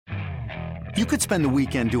You could spend the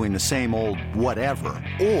weekend doing the same old whatever,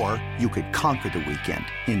 or you could conquer the weekend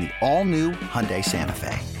in the all-new Hyundai Santa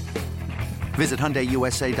Fe. Visit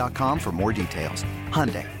HyundaiUSA.com for more details.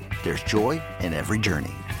 Hyundai, there's joy in every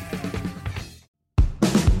journey.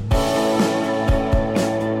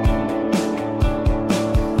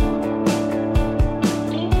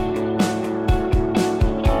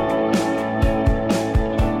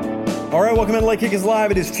 All right, welcome in. Late Kick is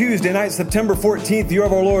live. It is Tuesday night, September 14th, year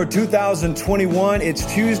of our Lord, 2021. It's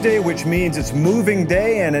Tuesday, which means it's moving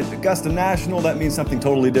day, and at Augusta National, that means something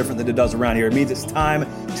totally different than it does around here. It means it's time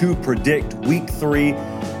to predict Week 3.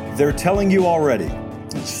 They're telling you already.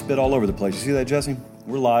 It's spit all over the place. You see that, Jesse?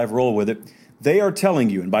 We're live. Roll with it. They are telling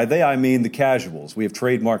you, and by they I mean the casuals. We have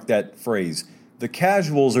trademarked that phrase. The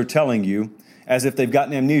casuals are telling you, as if they've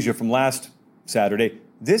gotten amnesia from last Saturday,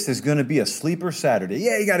 this is going to be a sleeper Saturday.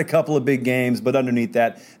 Yeah, you got a couple of big games, but underneath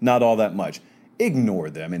that, not all that much.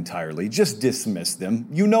 Ignore them entirely. Just dismiss them.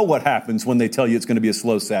 You know what happens when they tell you it's going to be a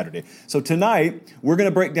slow Saturday. So tonight, we're going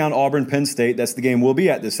to break down Auburn-Penn State. That's the game we'll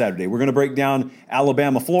be at this Saturday. We're going to break down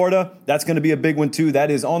Alabama-Florida. That's going to be a big one, too.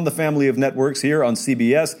 That is on the family of networks here on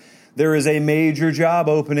CBS. There is a major job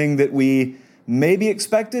opening that we maybe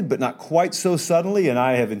expected, but not quite so suddenly, and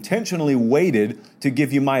I have intentionally waited to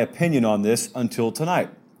give you my opinion on this until tonight,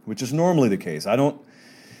 which is normally the case. I don't,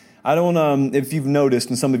 if you've noticed,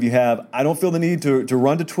 and some of you have, I don't feel the need to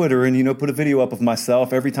run to Twitter and, put a video up of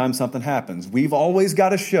myself every time something happens. We've always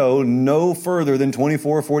got a show no further than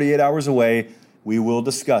 24, 48 hours away. We will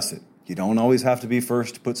discuss it. You don't always have to be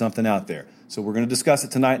first to put something out there. So we're going to discuss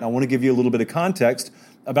it tonight, and I want to give you a little bit of context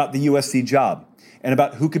about the USC job and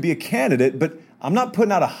about who could be a candidate, but I'm not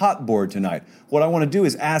putting out a hot board tonight. What I want to do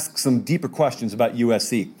is ask some deeper questions about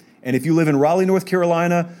USC. And if you live in Raleigh, North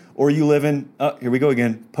Carolina, or you live in, here we go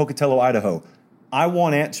again, Pocatello, Idaho, I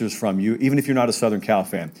want answers from you, even if you're not a Southern Cal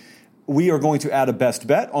fan. We are going to add a best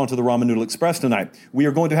bet onto the Ramen Noodle Express tonight. We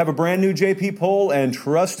are going to have a brand new JP poll, and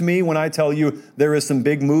trust me when I tell you there is some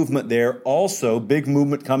big movement there. Also, big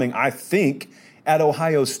movement coming, I think, at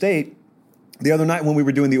Ohio State. The other night when we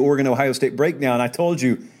were doing the Oregon-Ohio State breakdown, I told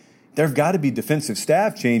you there have got to be defensive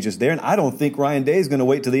staff changes there, and I don't think Ryan Day is going to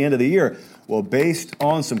wait till the end of the year. Well, based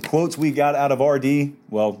on some quotes we got out of RD,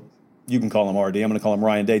 well, you can call him RD. I'm going to call him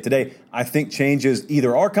Ryan Day today. I think changes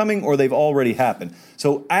either are coming or they've already happened.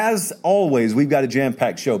 So as always, we've got a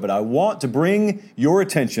jam-packed show, but I want to bring your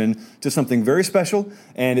attention to something very special,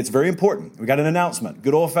 and it's very important. We got an announcement,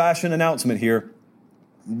 good old-fashioned announcement here.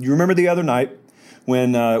 You remember the other night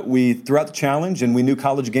when we threw out the challenge and we knew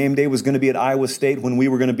College Game Day was going to be at Iowa State when we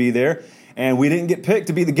were going to be there, and we didn't get picked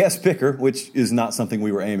to be the guest picker, which is not something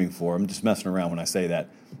we were aiming for. I'm just messing around when I say that,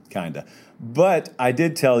 kind of. But I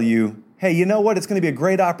did tell you, hey, you know what? It's going to be a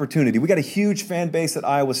great opportunity. We got a huge fan base at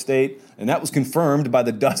Iowa State, and that was confirmed by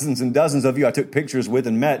the dozens and dozens of you I took pictures with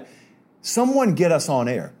and met. Someone get us on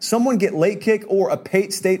air. Someone get Late Kick or a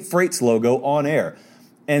Pate State Freights logo on air.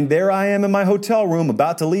 And there I am in my hotel room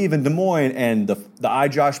about to leave in Des Moines, and the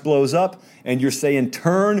iJosh blows up, and you're saying,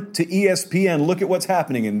 turn to ESPN, look at what's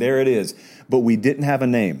happening, and there it is. But we didn't have a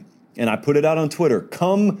name. And I put it out on Twitter,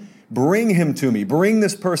 come bring him to me, bring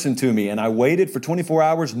this person to me. And I waited for 24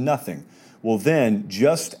 hours, nothing. Well, then,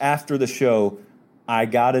 just after the show, I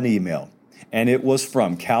got an email, and it was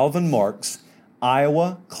from Calvin Marks,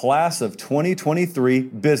 Iowa, class of 2023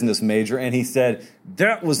 business major, and he said,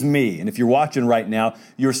 that was me. And if you're watching right now,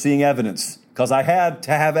 you're seeing evidence, because I had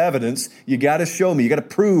to have evidence. You got to show me. You got to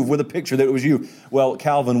prove with a picture that it was you. Well,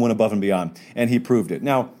 Calvin went above and beyond, and he proved it.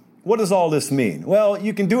 Now, what does all this mean? Well,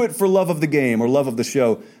 you can do it for love of the game or love of the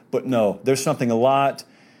show, but no, there's something a lot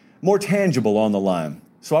more tangible on the line.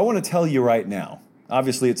 So I want to tell you right now,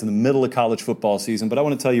 obviously it's in the middle of college football season, but I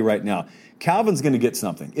want to tell you right now, Calvin's going to get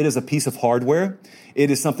something. It is a piece of hardware. It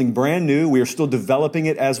is something brand new. We are still developing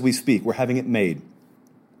it as we speak. We're having it made.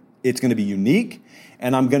 It's going to be unique,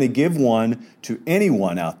 and I'm going to give one to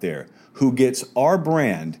anyone out there who gets our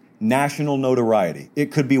brand national notoriety.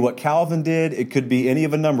 It could be what Calvin did. It could be any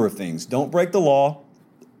of a number of things. Don't break the law.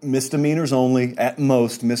 Misdemeanors only, at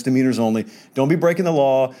most, misdemeanors only. Don't be breaking the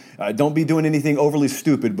law. Don't be doing anything overly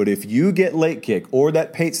stupid. But if you get Late Kick or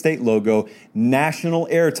that Pate State logo, national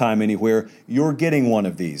airtime anywhere, you're getting one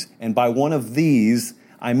of these. And by one of these,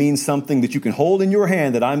 I mean something that you can hold in your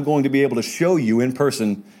hand that I'm going to be able to show you in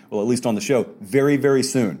person, well, at least on the show, very, very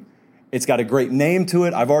soon. It's got a great name to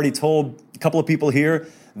it. I've already told a couple of people here,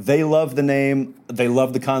 they love the name. They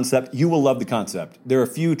love the concept. You will love the concept. There are a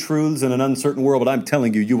few truths in an uncertain world, but I'm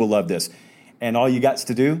telling you, you will love this. And all you got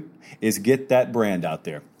to do is get that brand out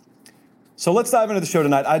there. So let's dive into the show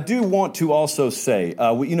tonight. I do want to also say,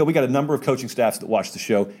 we got a number of coaching staffs that watch the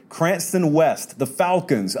show. Cranston West, the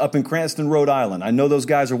Falcons up in Cranston, Rhode Island. I know those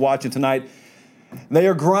guys are watching tonight. They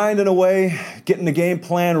are grinding away, getting the game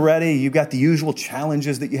plan ready. You've got the usual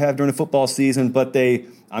challenges that you have during the football season, but they,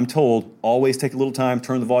 I'm told, always take a little time,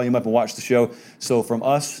 turn the volume up and watch the show. So from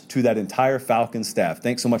us to that entire Falcons staff,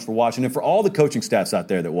 thanks so much for watching. And for all the coaching staffs out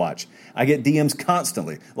there that watch, I get DMs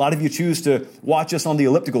constantly. A lot of you choose to watch us on the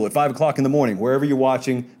elliptical at 5 o'clock in the morning, wherever you're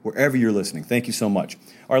watching, wherever you're listening. Thank you so much.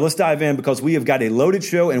 All right, let's dive in because we have got a loaded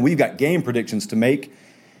show and we've got game predictions to make.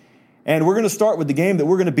 And we're going to start with the game that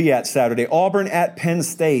we're going to be at Saturday. Auburn at Penn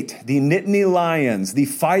State. The Nittany Lions, the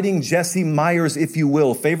Fighting Jesse Myers, if you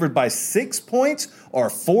will, favored by 6 points or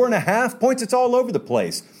 4.5 points. It's all over the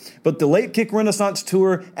place. But the Late Kick Renaissance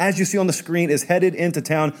Tour, as you see on the screen, is headed into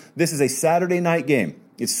town. This is a Saturday night game.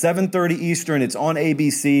 It's 7:30 Eastern. It's on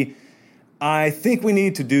ABC. I think we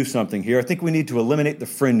need to do something here. I think we need to eliminate the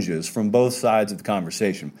fringes from both sides of the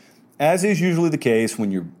conversation. As is usually the case when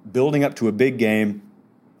you're building up to a big game,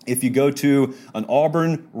 if you go to an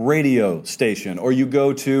Auburn radio station or you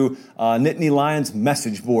go to Nittany Lions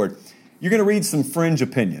message board, you're going to read some fringe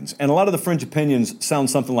opinions. And a lot of the fringe opinions sound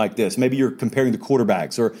something like this. Maybe you're comparing the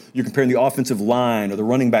quarterbacks or you're comparing the offensive line or the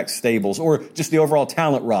running back stables or just the overall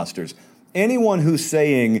talent rosters. Anyone who's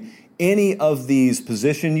saying any of these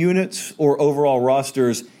position units or overall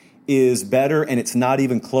rosters is better and it's not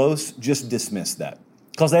even close, just dismiss that.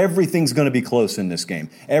 Because everything's going to be close in this game.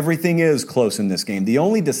 Everything is close in this game. The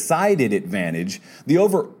only decided advantage, the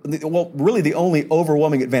only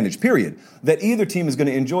overwhelming advantage, period, that either team is going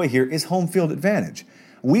to enjoy here is home field advantage.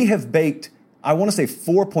 We have baked, I want to say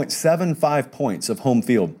 4.75 points of home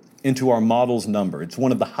field into our model's number. It's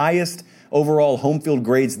one of the highest overall home field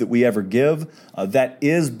grades that we ever give. That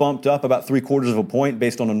is bumped up about 3/4 of a point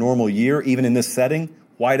based on a normal year, even in this setting.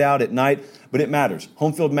 White out at night, but it matters.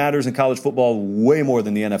 Home field matters in college football way more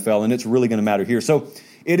than the NFL, and it's really going to matter here. So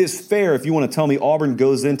it is fair if you want to tell me Auburn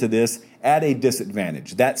goes into this at a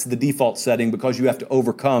disadvantage. That's the default setting because you have to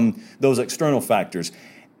overcome those external factors,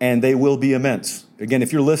 and they will be immense. Again,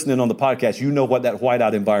 if you're listening on the podcast, you know what that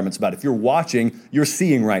whiteout environment's about. If you're watching, you're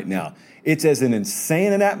seeing right now. It's as an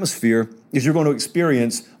insane an atmosphere as you're going to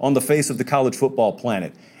experience on the face of the college football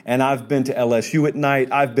planet. And I've been to LSU at night.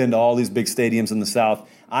 I've been to all these big stadiums in the South.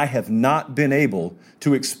 I have not been able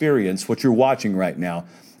to experience what you're watching right now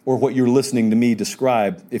or what you're listening to me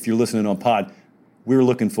describe if you're listening on pod. We're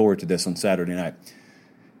looking forward to this on Saturday night.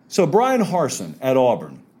 So Bryan Harsin at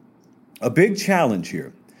Auburn, a big challenge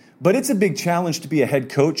here. But it's a big challenge to be a head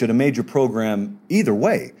coach at a major program either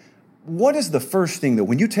way. What is the first thing that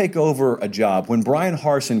when you take over a job, when Bryan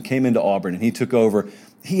Harsin came into Auburn and he took over,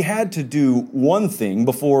 he had to do one thing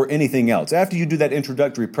before anything else. After you do that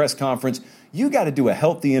introductory press conference, you got to do a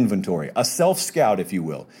healthy inventory, a self-scout, if you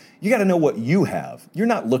will. You got to know what you have. You're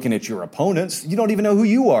not looking at your opponents. You don't even know who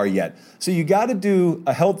you are yet. So you got to do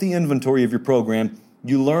a healthy inventory of your program.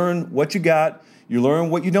 You learn what you got. You learn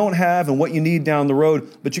what you don't have and what you need down the road.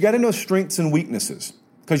 But you got to know strengths and weaknesses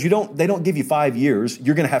because they don't give you 5 years.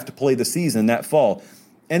 You're going to have to play the season that fall.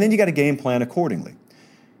 And then you got to game plan accordingly.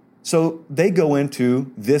 So they go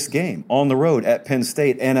into this game on the road at Penn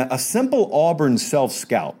State, and a simple Auburn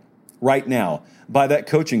self-scout right now by that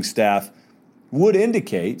coaching staff would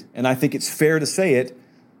indicate, and I think it's fair to say it,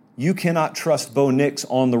 you cannot trust Bo Nix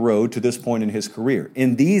on the road to this point in his career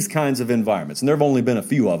in these kinds of environments. And there have only been a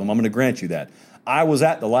few of them. I'm going to grant you that. I was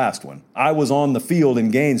at the last one. I was on the field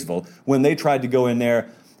in Gainesville when they tried to go in there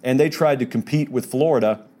and they tried to compete with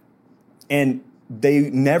Florida, and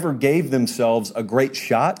they never gave themselves a great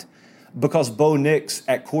shot because Bo Nix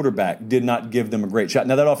at quarterback did not give them a great shot.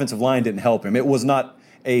 Now, that offensive line didn't help him. It was not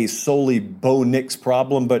a solely Bo Nix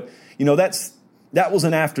problem, but, that was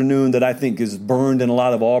an afternoon that I think is burned in a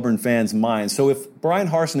lot of Auburn fans' minds. So if Bryan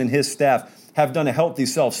Harsin and his staff have done a healthy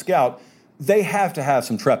self-scout, they have to have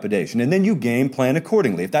some trepidation. And then you game plan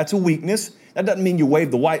accordingly. If that's a weakness, that doesn't mean you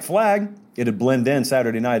wave the white flag. It'd blend in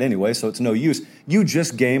Saturday night anyway, so it's no use. You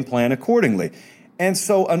just game plan accordingly. And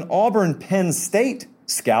so an Auburn-Penn State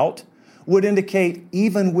scout would indicate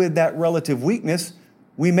even with that relative weakness,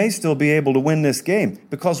 we may still be able to win this game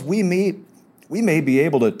because we may be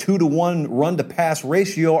able to 2-to-1 run-to-pass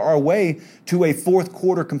ratio our way to a fourth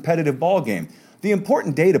quarter competitive ball game. The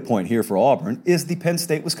important data point here for Auburn is the Penn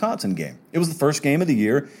State-Wisconsin game. It was the first game of the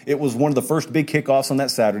year. It was one of the first big kickoffs on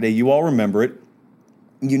that Saturday. You all remember it.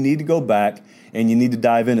 You need to go back and you need to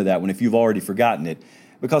dive into that one if you've already forgotten it.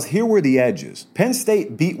 Because here were the edges. Penn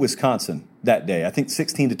State beat Wisconsin that day. I think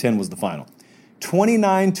 16-10 was the final.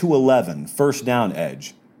 29-11 first down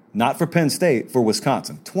edge. Not for Penn State, for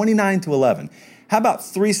Wisconsin. 29-11. How about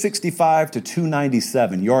 365 to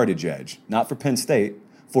 297 yardage edge? Not for Penn State,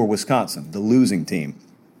 for Wisconsin, the losing team.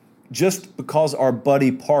 Just because our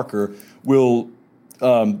buddy Parker will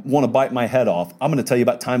want to bite my head off, I'm going to tell you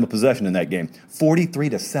about time of possession in that game. 43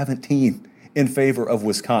 to 17 in favor of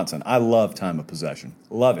Wisconsin. I love time of possession.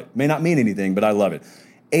 Love it. May not mean anything, but I love it.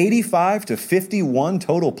 85 to 51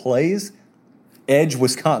 total plays, edge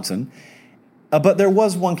Wisconsin. But there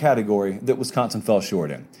was one category that Wisconsin fell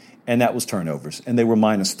short in, and that was turnovers. And they were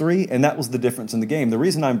 -3, and that was the difference in the game. The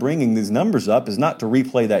reason I'm bringing these numbers up is not to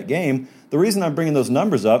replay that game. The reason I'm bringing those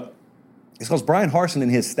numbers up is because Brian Harsin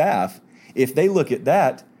and his staff, if they look at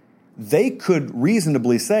that, they could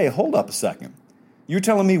reasonably say, hold up a second. You're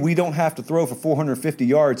telling me we don't have to throw for 450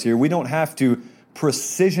 yards here. We don't have to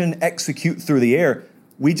precision execute through the air.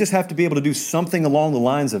 We just have to be able to do something along the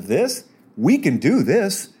lines of this. We can do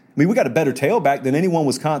this. I mean, we got a better tailback than anyone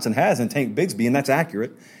Wisconsin has in Tank Bigsby, and that's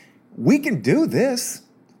accurate. We can do this.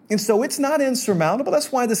 And so it's not insurmountable. That's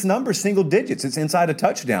why this number is single digits. It's inside a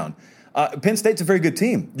touchdown. Penn State's a very good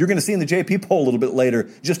team. You're going to see in the JP poll a little bit later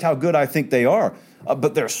just how good I think they are.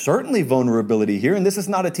 But there's certainly vulnerability here, and this is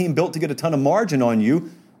not a team built to get a ton of margin on you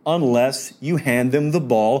unless you hand them the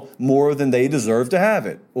ball more than they deserve to have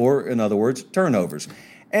it, or, in other words, turnovers.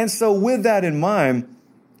 And so with that in mind,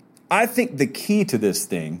 I think the key to this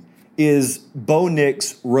thing is Bo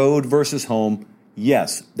Nix, road versus home.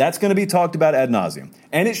 Yes, that's going to be talked about ad nauseum,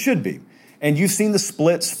 and it should be. And you've seen the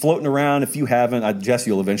splits floating around. If you haven't,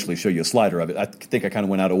 Jesse will eventually show you a slider of it. I think I kind of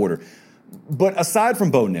went out of order. But aside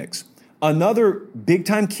from Bo Nix, another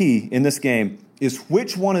big-time key in this game is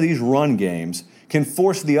which one of these run games can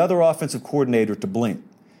force the other offensive coordinator to blink.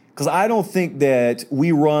 Because I don't think that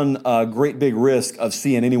we run a great big risk of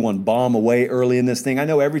seeing anyone bomb away early in this thing. I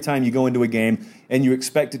know every time you go into a game and you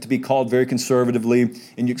expect it to be called very conservatively,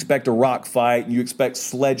 and you expect a rock fight, and you expect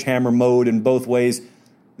sledgehammer mode in both ways,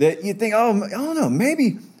 that you think, oh, I don't know,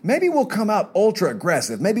 maybe we'll come out ultra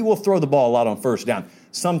aggressive. Maybe we'll throw the ball a lot on first down.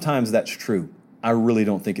 Sometimes that's true. I really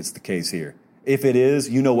don't think it's the case here. If it is,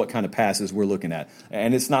 you know what kind of passes we're looking at.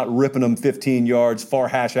 And it's not ripping them 15 yards, far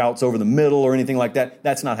hash outs over the middle or anything like that.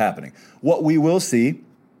 That's not happening. What we will see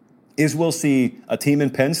is we'll see a team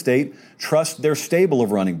in Penn State trust their stable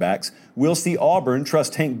of running backs. We'll see Auburn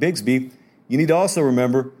trust Tank Bigsby. You need to also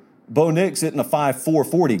remember, Bo Nix isn't a 5'4",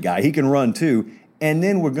 40 guy. He can run too. And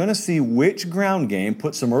then we're going to see which ground game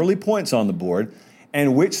put some early points on the board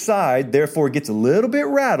and which side, therefore, gets a little bit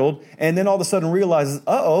rattled and then all of a sudden realizes,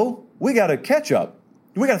 uh-oh, we got to catch up.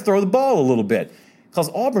 We got to throw the ball a little bit. Because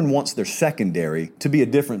Auburn wants their secondary to be a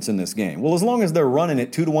difference in this game. Well, as long as they're running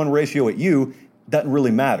at 2-to-1 ratio at you, doesn't really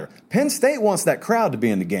matter. Penn State wants that crowd to be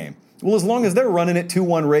in the game. Well, as long as they're running at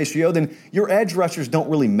 2-1 ratio, then your edge rushers don't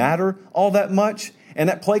really matter all that much. And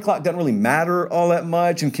that play clock doesn't really matter all that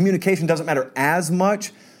much. And communication doesn't matter as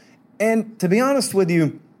much. And to be honest with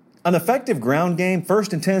you, an effective ground game,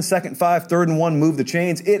 1st and 10, 2nd and 5, 3rd and 1, move the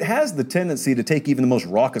chains, it has the tendency to take even the most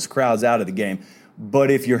raucous crowds out of the game.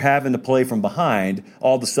 But if you're having to play from behind,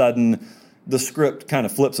 all of a sudden the script kind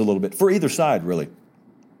of flips a little bit for either side, really.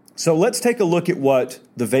 So let's take a look at what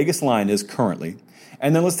the Vegas line is currently.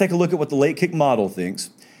 And then let's take a look at what the late kick model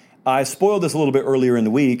thinks. I spoiled this a little bit earlier in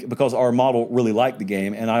the week because our model really liked the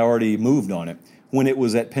game, and I already moved on it when it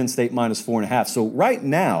was at Penn State -4.5. So right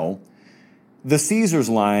now, the Caesars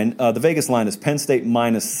line, the Vegas line is Penn State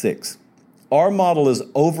 -6. Our model is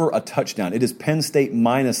over a touchdown. It is Penn State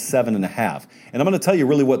 -7.5. And I'm going to tell you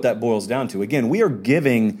really what that boils down to. Again, we are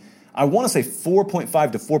giving, I want to say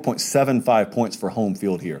 4.5 to 4.75 points for home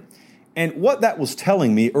field here. And what that was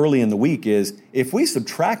telling me early in the week is if we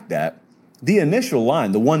subtract that, the initial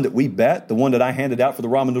line, the one that we bet, the one that I handed out for the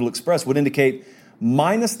Ramen Noodle Express, would indicate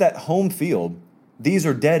minus that home field, these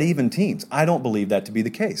are dead even teams. I don't believe that to be the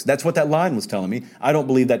case. That's what that line was telling me. I don't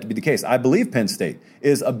believe that to be the case. I believe Penn State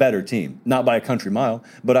is a better team, not by a country mile,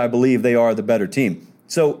 but I believe they are the better team.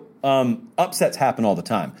 So upsets happen all the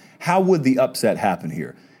time. How would the upset happen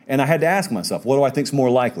here? And I had to ask myself, what do I think is more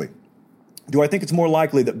likely? Do I think it's more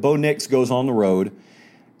likely that Bo Nix goes on the road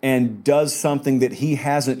and does something that he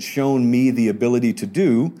hasn't shown me the ability to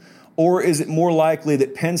do? Or is it more likely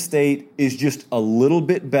that Penn State is just a little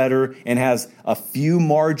bit better and has a few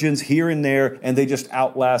margins here and there, and they just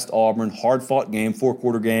outlast Auburn, hard-fought game,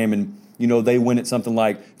 4-quarter game, and they win it something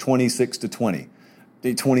like 26-20,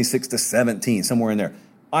 26-17, somewhere in there?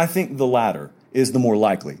 I think the latter is the more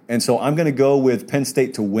likely. And so I'm going to go with Penn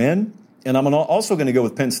State to win, and I'm also going to go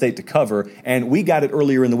with Penn State to cover. And we got it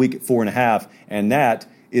earlier in the week at 4.5, and that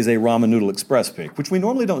is a Ramen Noodle Express pick, which we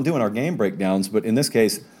normally don't do in our game breakdowns, but in this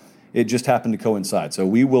case, it just happened to coincide. So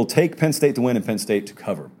we will take Penn State to win and Penn State to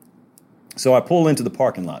cover. So I pull into the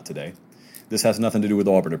parking lot today. This has nothing to do with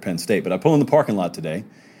Auburn or Penn State, but I pull in the parking lot today,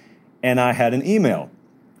 and I had an email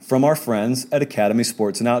from our friends at Academy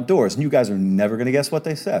Sports and Outdoors. And you guys are never going to guess what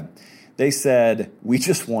they said. They said, we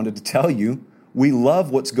just wanted to tell you we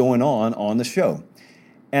love what's going on the show.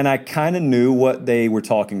 And I kind of knew what they were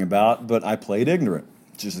talking about, but I played ignorant.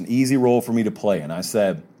 It's just an easy role for me to play. And I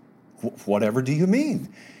said, whatever do you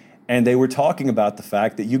mean? And they were talking about the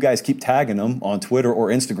fact that you guys keep tagging them on Twitter or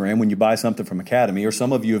Instagram when you buy something from Academy, or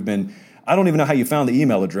some of you have been, I don't even know how you found the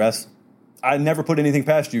email address. I never put anything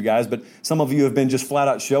past you guys, but some of you have been just flat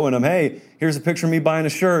out showing them, hey, here's a picture of me buying a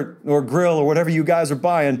shirt or a grill or whatever you guys are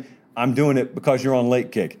buying. I'm doing it because you're on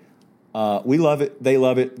Late Kick. We love it. They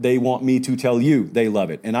love it. They want me to tell you they love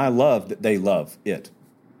it. And I love that they love it.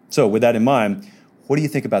 So with that in mind, what do you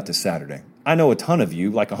think about this Saturday? I know a ton of you,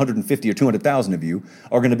 like 150 or 200,000 of you,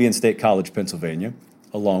 are going to be in State College, Pennsylvania,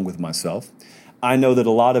 along with myself. I know that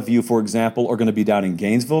a lot of you, for example, are going to be down in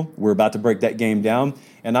Gainesville. We're about to break that game down.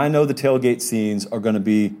 And I know the tailgate scenes are going to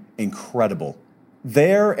be incredible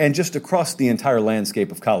there and just across the entire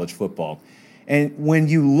landscape of college football. And when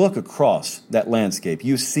you look across that landscape,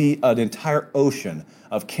 you see an entire ocean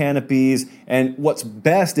of canopies. And what's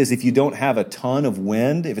best is if you don't have a ton of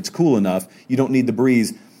wind, if it's cool enough, you don't need the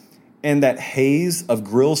breeze. And that haze of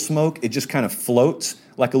grill smoke, it just kind of floats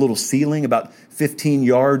like a little ceiling about 15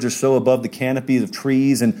 yards or so above the canopies of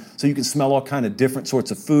trees. And so you can smell all kind of different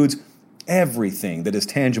sorts of foods. Everything that is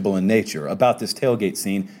tangible in nature about this tailgate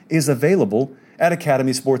scene is available at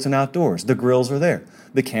Academy Sports and Outdoors. The grills are there.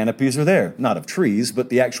 The canopies are there. Not of trees, but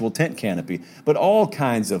the actual tent canopy. But all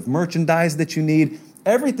kinds of merchandise that you need.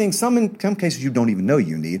 Everything, in some cases you don't even know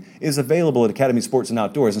you need, is available at Academy Sports and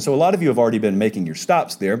Outdoors. And so a lot of you have already been making your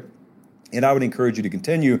stops there. And I would encourage you to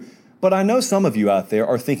continue. But I know some of you out there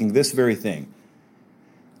are thinking this very thing.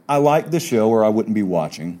 I like the show or I wouldn't be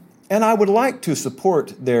watching. And I would like to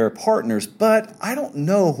support their partners, but I don't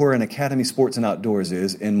know where an Academy Sports and Outdoors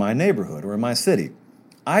is in my neighborhood or in my city.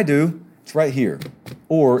 I do. It's right here.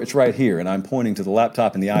 Or it's right here, and I'm pointing to the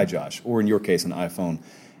laptop in the iJosh, or in your case, an iPhone.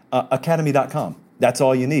 Academy.com. That's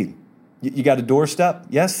all you need. You got a doorstep?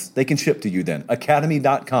 Yes, they can ship to you then.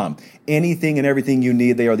 Academy.com. Anything and everything you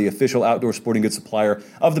need. They are the official outdoor sporting goods supplier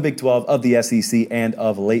of the Big 12, of the SEC, and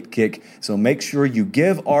of Late Kick. So make sure you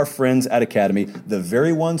give our friends at Academy, the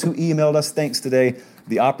very ones who emailed us thanks today,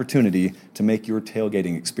 the opportunity to make your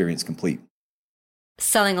tailgating experience complete.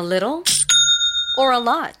 Selling a little or a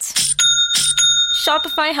lot?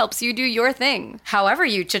 Shopify helps you do your thing, however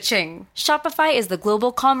you cha-ching. Shopify is the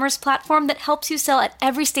global commerce platform that helps you sell at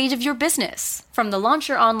every stage of your business. From the launch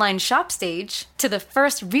your online shop stage, to the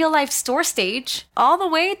first real-life store stage, all the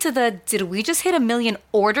way to the did we just hit 1 million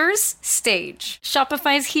orders stage.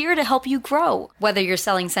 Shopify's here to help you grow. Whether you're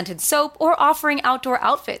selling scented soap or offering outdoor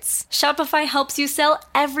outfits, Shopify helps you sell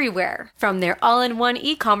everywhere. From their all-in-one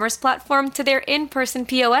e-commerce platform to their in-person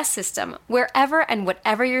POS system, wherever and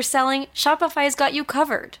whatever you're selling, Shopify's got you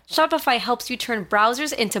covered. Shopify helps you turn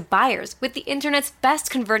browsers into buyers with the internet's best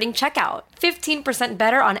converting checkout. 15%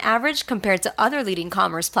 better on average compared to other leading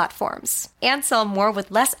commerce platforms. And sell more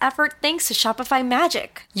with less effort thanks to Shopify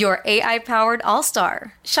Magic, your AI-powered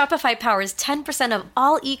all-star. Shopify powers 10% of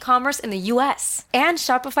all e-commerce in the US. And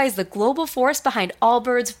Shopify is the global force behind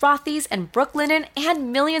Allbirds, Rothy's, and Brooklinen,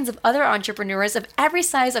 and millions of other entrepreneurs of every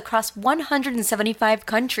size across 175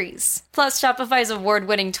 countries. Plus, Shopify's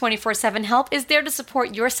award-winning 24/7 help is there to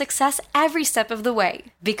support your success every step of the way.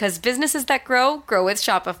 Because businesses that grow, grow with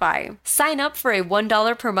Shopify. Sign up for a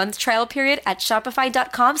 $1 per month trial period at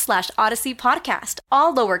shopify.com/Odyssey Podcast,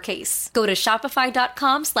 all lowercase. Go to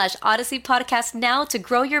shopify.com/Odyssey Podcast now to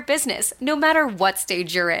grow your business, no matter what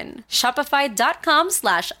stage you're in.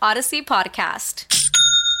 Shopify.com/Odyssey Podcast.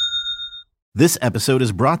 This episode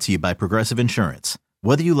is brought to you by Progressive Insurance.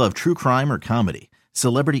 Whether you love true crime or comedy,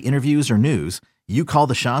 celebrity interviews or news, you call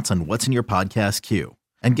the shots on what's in your podcast queue.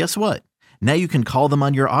 And guess what? Now you can call them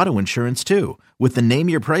on your auto insurance too, with the Name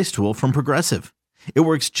Your Price tool from Progressive. It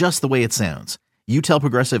works just the way it sounds. You tell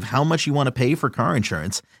Progressive how much you want to pay for car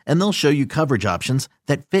insurance, and they'll show you coverage options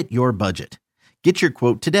that fit your budget. Get your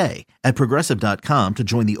quote today at Progressive.com to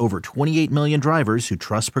join the over 28 million drivers who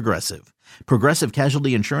trust Progressive. Progressive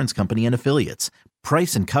Casualty Insurance Company and Affiliates.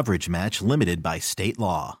 Price and coverage match limited by state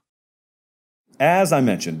law. As I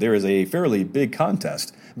mentioned, there is a fairly big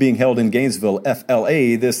contest being held in Gainesville,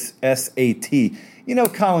 FLA, this SAT. You know,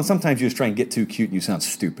 Colin, sometimes you just try and get too cute and you sound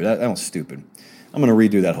stupid. That was stupid. I'm going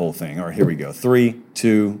to redo that whole thing. All right, here we go. 3,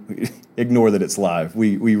 2, ignore that it's live.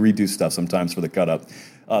 We redo stuff sometimes for the cut-up.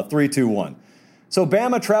 3, 2, 1. So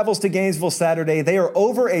Bama travels to Gainesville Saturday. They are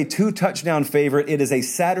over a 2-touchdown favorite. It is a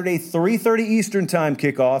Saturday 3:30 Eastern time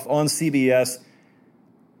kickoff on CBS.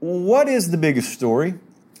 what is the biggest story?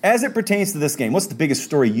 As it pertains to this game, what's the biggest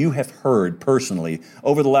story you have heard personally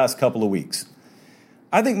over the last couple of weeks?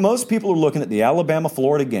 I think most people are looking at the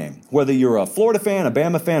Alabama-Florida game, whether you're a Florida fan, a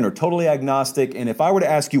Bama fan, or totally agnostic. And if I were to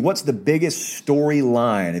ask you what's the biggest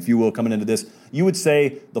storyline, if you will, coming into this, you would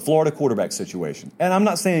say the Florida quarterback situation. And I'm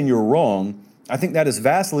not saying you're wrong. I think that is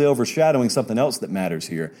vastly overshadowing something else that matters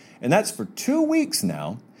here. And that's for 2 weeks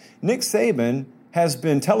now, Nick Saban has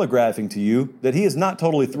been telegraphing to you that he is not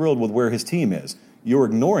totally thrilled with where his team is. You're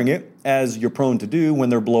ignoring it, as you're prone to do when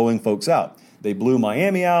they're blowing folks out. They blew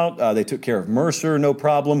Miami out. They took care of Mercer, no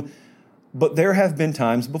problem. But there have been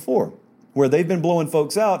times before where they've been blowing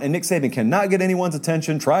folks out, and Nick Saban cannot get anyone's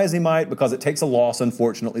attention, try as he might, because it takes a loss,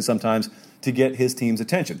 unfortunately, sometimes to get his team's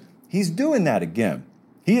attention. He's doing that again.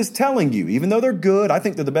 He is telling you, even though they're good, I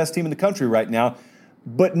think they're the best team in the country right now,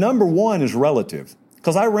 but number one is relative.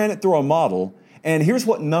 Because I ran it through a model, and here's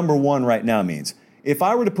what number one right now means. If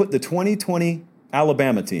I were to put the 2020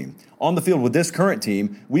 Alabama team on the field with this current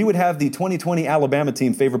team, we would have the 2020 Alabama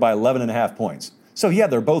team favored by 11.5 points. So yeah,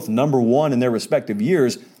 they're both number one in their respective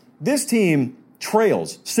years. This team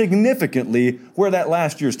trails significantly where that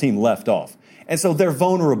last year's team left off. And so they're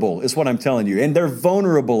vulnerable is what I'm telling you. And they're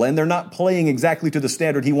vulnerable and they're not playing exactly to the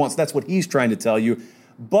standard he wants. That's what he's trying to tell you.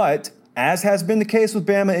 But as has been the case with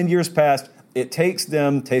Bama in years past, it takes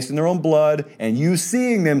them tasting their own blood and you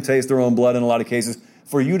seeing them taste their own blood in a lot of cases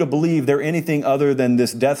for you to believe they're anything other than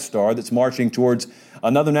this Death Star that's marching towards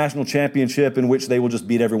another national championship in which they will just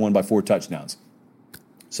beat everyone by 4 touchdowns.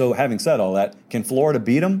 So having said all that, can Florida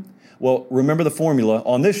beat them? Well, remember the formula,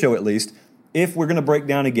 on this show at least. If we're going to break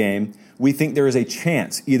down a game, we think there is a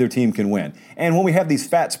chance either team can win. And when we have these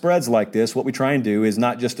fat spreads like this, what we try and do is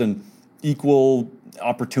not just an equal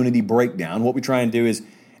opportunity breakdown. What we try and do is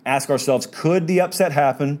ask ourselves, could the upset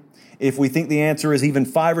happen? If we think the answer is even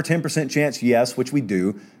 5 or 10% chance, yes, which we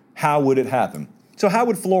do, how would it happen? So how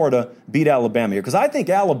would Florida beat Alabama here? Because I think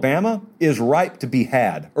Alabama is ripe to be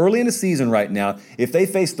had. Early in the season right now, if they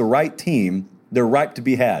face the right team, they're ripe to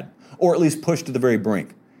be had, or at least pushed to the very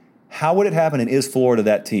brink. How would it happen, and is Florida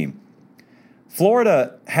that team?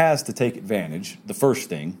 Florida has to take advantage. The first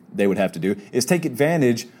thing they would have to do is take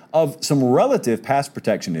advantage of some relative pass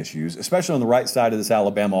protection issues, especially on the right side of this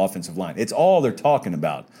Alabama offensive line. It's all they're talking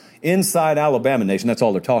about. Inside Alabama Nation, that's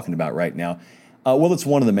all they're talking about right now. Well, it's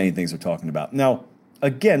one of the main things they're talking about. Now,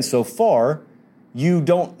 again, so far, you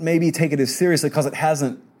don't maybe take it as seriously because it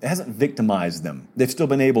hasn't victimized them. They've still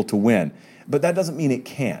been able to win. But that doesn't mean it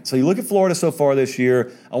can't. So you look at Florida so far this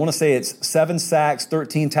year, I want to say it's 7 sacks,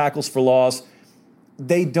 13 tackles for loss.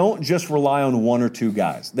 They don't just rely on 1 or 2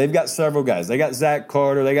 guys. They've got several guys. They got Zach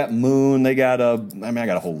Carter. They got Moon. I got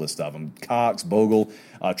a whole list of them. Cox, Bogle,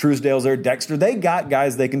 Truesdale's there, Dexter. They got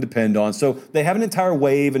guys they can depend on. So they have an entire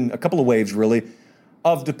wave, and a couple of waves really,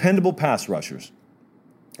 of dependable pass rushers,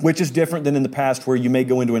 which is different than in the past where you may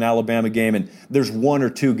go into an Alabama game and there's 1 or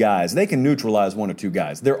 2 guys. They can neutralize 1 or 2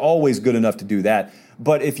 guys. They're always good enough to do that.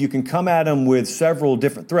 But if you can come at them with several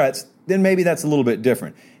different threats, then maybe that's a little bit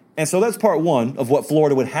different. And so that's part one of what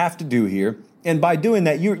Florida would have to do here. And by doing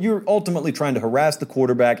that, you're ultimately trying to harass the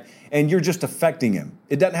quarterback, and you're just affecting him.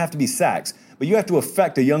 It doesn't have to be sacks, but you have to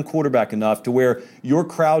affect a young quarterback enough to where your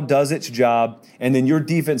crowd does its job, and then your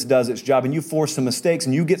defense does its job, and you force some mistakes,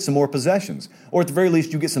 and you get some more possessions. Or at the very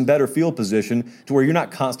least, you get some better field position to where you're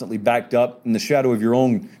not constantly backed up in the shadow of your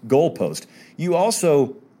own goalpost. You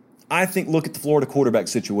also, I think, look at the Florida quarterback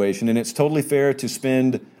situation, and it's totally fair to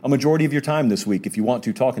spend a majority of your time this week, if you want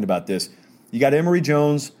to, talking about this. You got Emory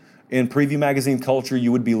Jones. In Preview Magazine culture,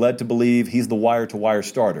 you would be led to believe he's the wire-to-wire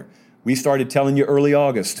starter. We started telling you early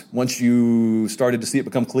August, once you started to see it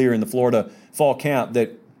become clear in the Florida fall camp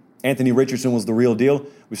that Anthony Richardson was the real deal.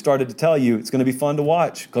 We started to tell you it's going to be fun to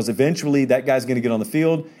watch because eventually that guy's going to get on the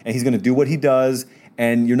field and he's going to do what he does,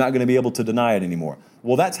 and you're not going to be able to deny it anymore.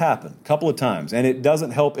 Well, that's happened a couple of times, and it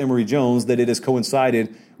doesn't help Emory Jones that it has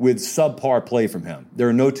coincided with subpar play from him. There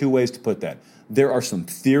are no 2 ways to put that. There are some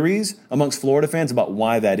theories amongst Florida fans about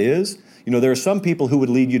why that is. You know, there are some people who would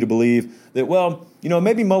lead you to believe that, well, you know,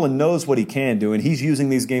 maybe Mullen knows what he can do, and he's using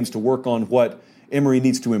these games to work on what Emory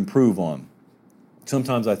needs to improve on.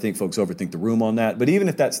 Sometimes I think folks overthink the room on that, but even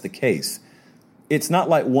if that's the case, it's not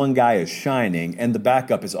like one guy is shining and the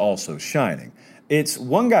backup is also shining. It's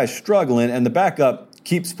one guy struggling and the backup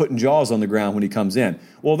keeps putting jaws on the ground when he comes in.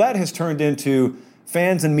 Well, that has turned into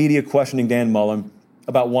fans and media questioning Dan Mullen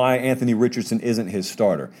about why Anthony Richardson isn't his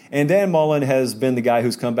starter. And Dan Mullen has been the guy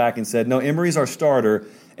who's come back and said, no, Emory's our starter.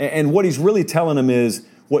 And what he's really telling him is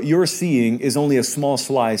what you're seeing is only a small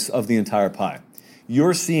slice of the entire pie.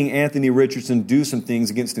 You're seeing Anthony Richardson do some things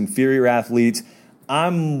against inferior athletes.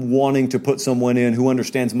 I'm wanting to put someone in who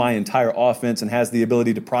understands my entire offense and has the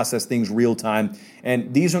ability to process things real time.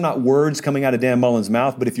 And these are not words coming out of Dan Mullen's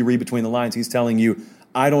mouth, but if you read between the lines, he's telling you,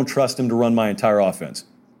 I don't trust him to run my entire offense.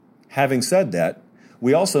 Having said that,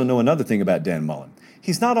 we also know another thing about Dan Mullen.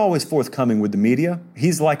 He's not always forthcoming with the media.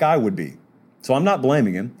 He's like I would be. So I'm not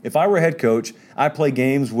blaming him. If I were a head coach, I play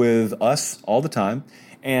games with us all the time.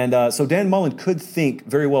 And so Dan Mullen could think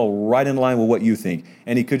very well right in line with what you think,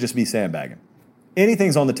 and he could just be sandbagging.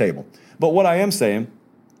 Anything's on the table. But what I am saying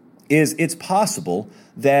is it's possible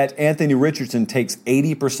that Anthony Richardson takes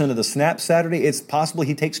 80% of the snaps Saturday. It's possible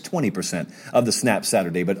he takes 20% of the snaps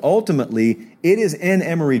Saturday. But ultimately, it is in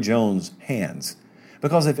Emory Jones' hands.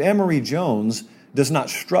 Because if Emory Jones does not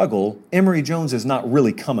struggle, Emory Jones is not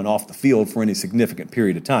really coming off the field for any significant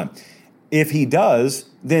period of time. If he does,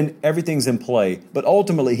 then everything's in play. But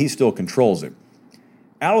ultimately, he still controls it.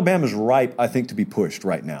 Alabama's ripe, I think, to be pushed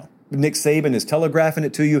right now. Nick Saban is telegraphing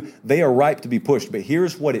it to you. They are ripe to be pushed, but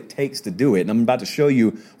here's what it takes to do it. And I'm about to show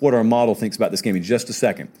you what our model thinks about this game in just a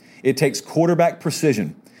second. It takes quarterback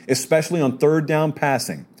precision, especially on third down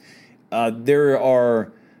passing. There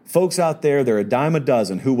are folks out there, they're a dime a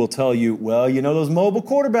dozen, who will tell you, well, you know those mobile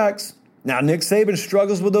quarterbacks. Now, Nick Saban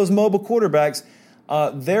struggles with those mobile quarterbacks.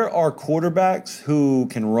 There are quarterbacks who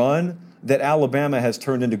can run that Alabama has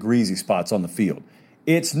turned into greasy spots on the field.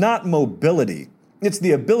 It's not mobility. It's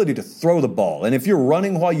the ability to throw the ball. And if you're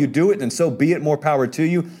running while you do it, then so be it, more power to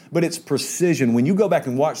you. But it's precision. When you go back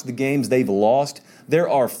and watch the games they've lost, there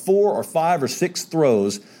are 4 or 5 or 6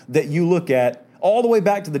 throws that you look at all the way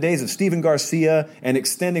back to the days of Stephen Garcia and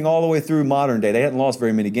extending all the way through modern day. They hadn't lost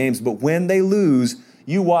very many games. But when they lose,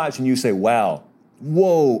 you watch and you say, wow,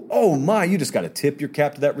 whoa, oh my, you just got to tip your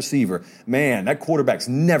cap to that receiver. Man, that quarterback's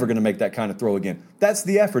never going to make that kind of throw again. That's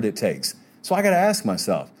the effort it takes. So I got to ask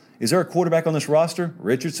myself, is there a quarterback on this roster,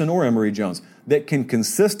 Richardson or Emory Jones, that can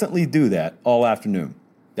consistently do that all afternoon?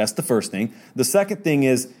 That's the first thing. The second thing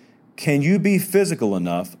is, can you be physical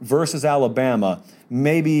enough versus Alabama?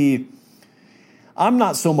 Maybe I'm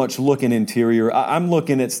not so much looking interior. I'm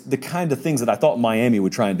looking at the kind of things that I thought Miami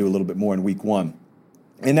would try and do a little bit more in week 1.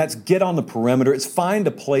 And that's get on the perimeter. It's find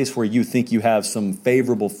a place where you think you have some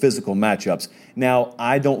favorable physical matchups. Now,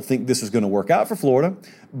 I don't think this is going to work out for Florida,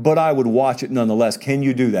 but I would watch it nonetheless. Can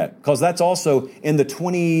you do that? Because that's also in the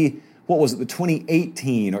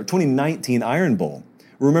 2018 or 2019 Iron Bowl.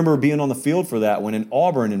 Remember being on the field for that when in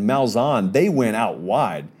Auburn and Malzahn, they went out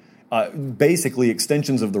wide. Basically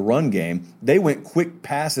extensions of the run game. They went quick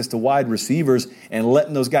passes to wide receivers and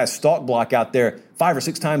letting those guys stalk block out there 5 or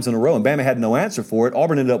 6 times in a row, and Bama had no answer for it.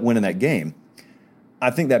 Auburn ended up winning that game. I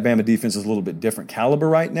think that Bama defense is a little bit different caliber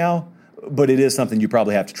right now, but it is something you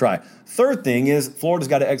probably have to try. Third thing is Florida's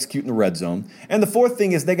got to execute in the red zone. And the fourth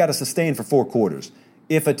thing is they got to sustain for 4 quarters.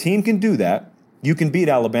 If a team can do that, you can beat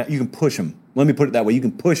Alabama. You can push them. Let me put it that way. You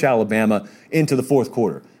can push Alabama into the fourth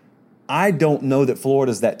quarter. I don't know that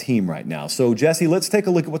Florida's that team right now. So, Jesse, let's take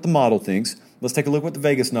a look at what the model thinks. Let's take a look at what the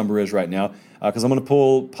Vegas number is right now, because I'm going to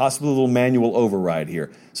pull possibly a little manual override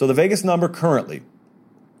here. So the Vegas number currently,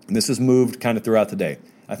 and this has moved kind of throughout the day.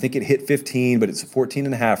 I think it hit 15, but it's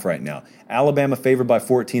 14.5 right now. Alabama favored by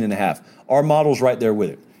 14.5. Our model's right there with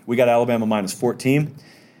it. We got Alabama minus 14.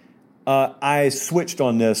 I switched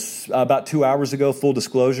on this about 2 hours ago, full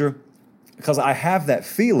disclosure, because I have that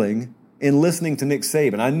feeling in listening to Nick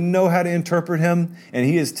Saban. I know how to interpret him, and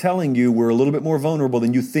he is telling you we're a little bit more vulnerable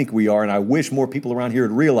than you think we are, and I wish more people around here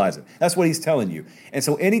would realize it. That's what he's telling you. And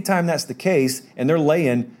so anytime that's the case, and they're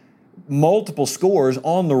laying multiple scores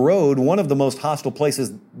on the road, one of the most hostile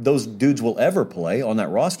places those dudes will ever play on that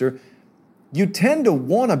roster, you tend to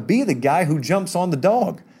want to be the guy who jumps on the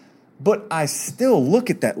dog. But I still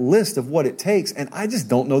look at that list of what it takes, and I just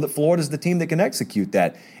don't know that Florida's the team that can execute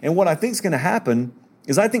that. And what I think is going to happen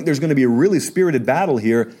is I think there's going to be a really spirited battle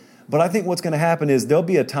here, but I think what's going to happen is there'll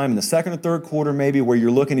be a time in the second or third quarter maybe where you're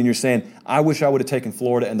looking and you're saying, I wish I would have taken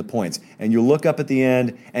Florida and the points. And you look up at the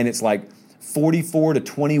end and it's like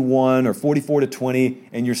 44-21 or 44-20,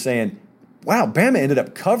 and you're saying, wow, Bama ended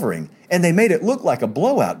up covering, and they made it look like a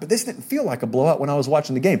blowout, but this didn't feel like a blowout when I was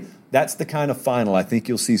watching the game. That's the kind of final I think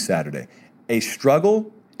you'll see Saturday. A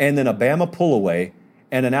struggle and then a Bama pull away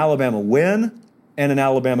and an Alabama win and an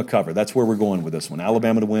Alabama cover. That's where we're going with this one.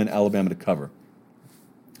 Alabama to win, Alabama to cover.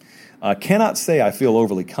 Cannot say I feel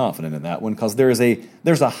overly confident in that one because there's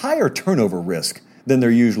a higher turnover risk than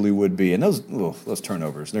there usually would be. And those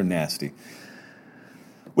turnovers, they're nasty.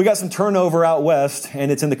 We got some turnover out west,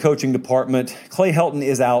 and it's in the coaching department. Clay Helton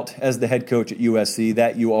is out as the head coach at USC.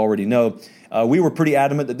 That you already know. We were pretty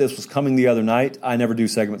adamant that this was coming the other night. I never do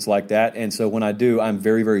segments like that, and so when I do, I'm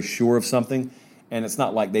very, very sure of something. And it's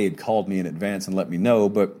not like they had called me in advance and let me know,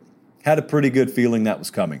 but had a pretty good feeling that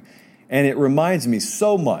was coming. And it reminds me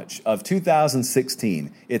so much of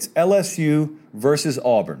 2016. It's LSU versus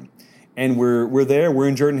Auburn. And we're there, we're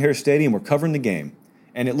in Jordan-Hare Stadium, we're covering the game.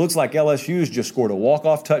 And it looks like LSU's just scored a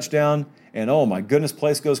walk-off touchdown, and oh my goodness,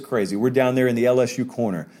 place goes crazy. We're down there in the LSU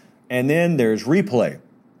corner. And then there's replay,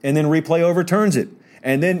 and then replay overturns it.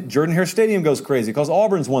 And then Jordan-Hare Stadium goes crazy because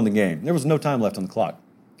Auburn's won the game. There was no time left on the clock.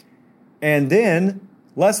 And then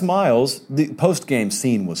Les Miles, the post-game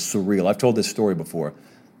scene was surreal. I've told this story before.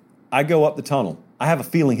 I go up the tunnel. I have a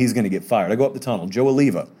feeling he's going to get fired. I go up the tunnel. Joe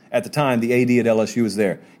Oliva, at the time, the AD at LSU was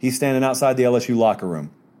there. He's standing outside the LSU locker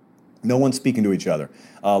room. No one's speaking to each other.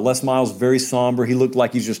 Les Miles, very somber. He looked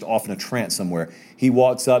like he's just off in a trance somewhere. He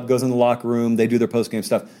walks up, goes in the locker room. They do their post-game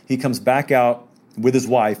stuff. He comes back out with his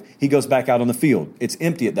wife. He goes back out on the field. It's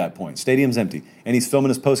empty at that point. Stadium's empty. And he's filming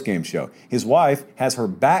his post-game show. His wife has her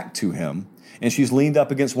back to him, and she's leaned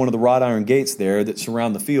up against one of the wrought iron gates there that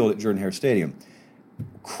surround the field at Jordan-Hare Stadium.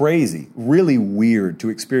 Crazy, really weird to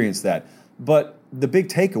experience that. But the big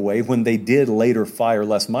takeaway when they did later fire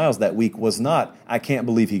Les Miles that week was not, I can't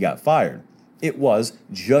believe he got fired. It was,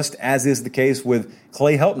 just as is the case with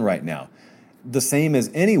Clay Helton right now, the same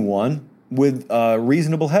as anyone with a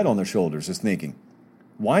reasonable head on their shoulders is thinking,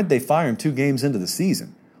 why'd they fire him 2 games into the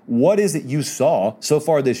season? What is it you saw so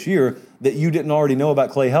far this year that you didn't already know about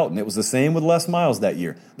Clay Helton? It was the same with Les Miles that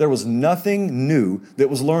year. There was nothing new that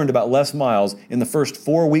was learned about Les Miles in the first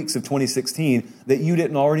 4 weeks of 2016 that you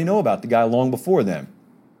didn't already know about the guy long before then.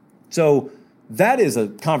 So that is a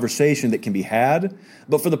conversation that can be had,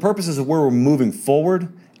 but for the purposes of where we're moving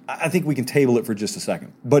forward, I think we can table it for just a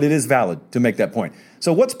second. But it is valid to make that point.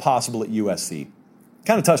 So what's possible at USC?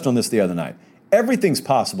 Kind of touched on this the other night. Everything's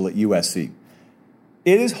possible at USC.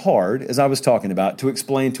 It is hard, as I was talking about, to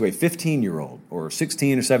explain to a 15-year-old or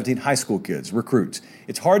 16 or 17 high school kids, recruits.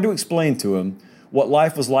 It's hard to explain to them what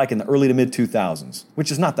life was like in the early to mid-2000s, which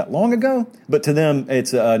is not that long ago, but to them,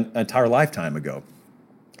 it's an entire lifetime ago.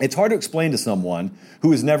 It's hard to explain to someone who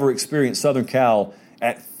has never experienced Southern Cal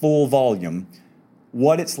at full volume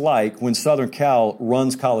what it's like when Southern Cal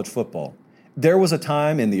runs college football. There was a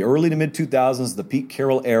time in the early to mid-2000s, the Pete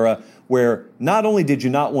Carroll era, where not only did you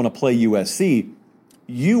not want to play USC,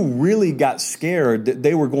 you really got scared that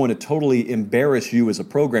they were going to totally embarrass you as a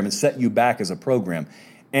program and set you back as a program.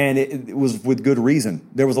 And it was with good reason.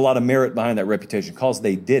 There was a lot of merit behind that reputation because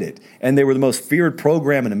they did it. And they were the most feared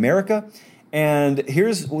program in America. And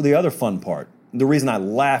here's the other fun part. The reason I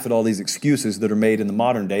laugh at all these excuses that are made in the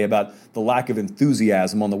modern day about the lack of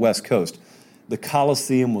enthusiasm on the West Coast. The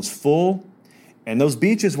Coliseum was full, and those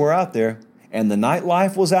beaches were out there, and the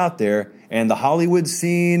nightlife was out there, and the Hollywood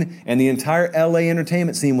scene and the entire LA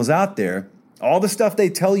entertainment scene was out there. All the stuff they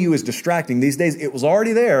tell you is distracting these days, it was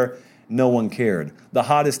already there. No one cared. The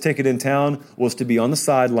hottest ticket in town was to be on the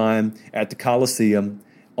sideline at the Coliseum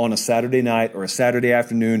on a Saturday night or a Saturday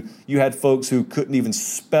afternoon. You had folks who couldn't even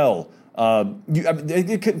spell.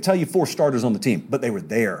 They couldn't tell you 4 starters on the team, but they were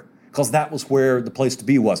there because that was where the place to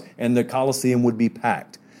be was. And the Coliseum would be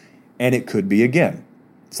packed. And it could be again.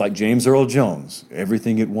 It's like James Earl Jones,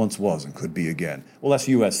 everything it once was and could be again. Well, that's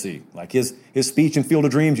USC. Like his speech in Field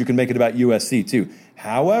of Dreams, you can make it about USC too.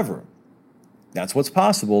 However, that's what's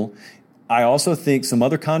possible. I also think some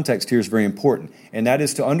other context here is very important, and that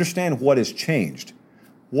is to understand what has changed.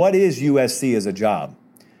 What is USC as a job?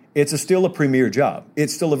 It's still a premier job.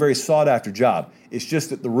 It's still a very sought-after job. It's just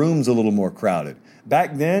that the room's a little more crowded.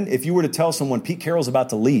 Back then, if you were to tell someone Pete Carroll's about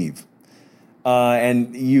to leave,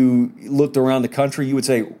 and you looked around the country, you would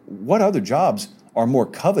say, what other jobs are more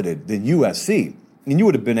coveted than USC? And you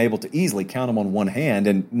would have been able to easily count them on one hand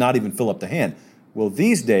and not even fill up the hand. Well,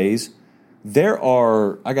 these days, there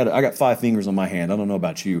are, I got 5 fingers on my hand. I don't know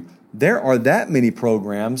about you. There are that many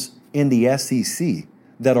programs in the SEC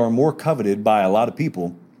that are more coveted by a lot of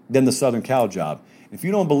people than the Southern Cal job. If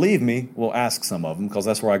you don't believe me, well, ask some of them because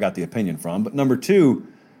that's where I got the opinion from. But number 2,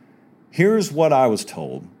 here's what I was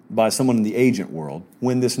told by someone in the agent world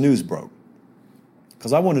when this news broke.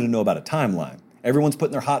 Because I wanted to know about a timeline. Everyone's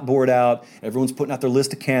putting their hot board out. Everyone's putting out their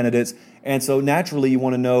list of candidates. And so naturally you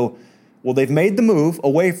want to know, well, they've made the move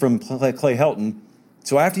away from Clay Helton.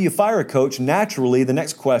 So after you fire a coach, naturally the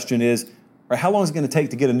next question is, or how long is it going to take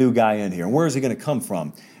to get a new guy in here? And where is he going to come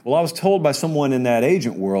from? Well, I was told by someone in that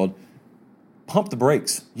agent world, pump the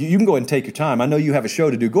brakes. You can go ahead and take your time. I know you have a show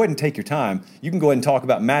to do. Go ahead and take your time. You can go ahead and talk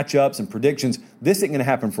about matchups and predictions. This isn't going to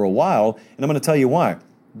happen for a while, and I'm going to tell you why.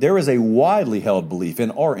 There is a widely held belief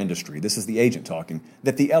in our industry, this is the agent talking,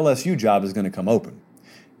 that the LSU job is going to come open.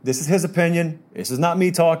 This is his opinion. This is not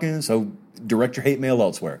me talking, so direct your hate mail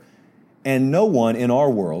elsewhere. And no one in our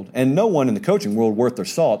world, and no one in the coaching world worth their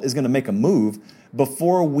salt, is going to make a move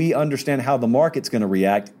before we understand how the market's going to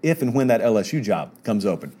react if and when that LSU job comes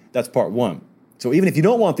open. That's part one. So even if you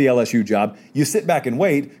don't want the LSU job, you sit back and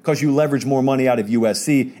wait because you leverage more money out of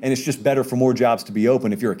USC, and it's just better for more jobs to be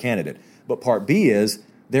open if you're a candidate. But part B is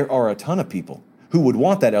there are a ton of people who would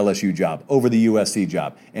want that LSU job over the USC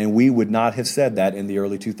job, and we would not have said that in the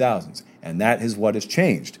early 2000s. And that is what has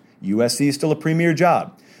changed. USC is still a premier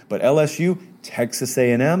job, but LSU, Texas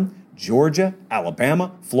A&M, Georgia,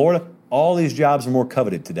 Alabama, Florida, all these jobs are more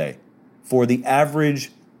coveted today for the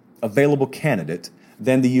average available candidate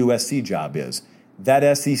than the USC job is.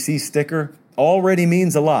 That SEC sticker already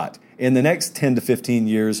means a lot. In the next 10 to 15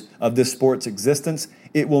 years of this sport's existence,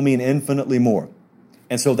 it will mean infinitely more.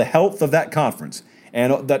 And so the health of that conference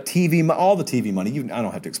and that TV, all the TV money, I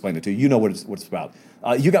don't have to explain it to you. You know what it's about.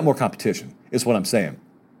 You got more competition, is what I'm saying.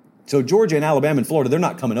 So Georgia and Alabama and Florida, they're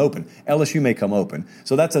not coming open. LSU may come open.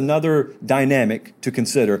 So that's another dynamic to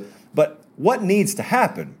consider. But what needs to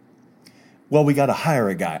happen? Well, we got to hire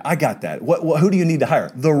a guy. I got that. Who do you need to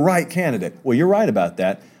hire? The right candidate. Well, you're right about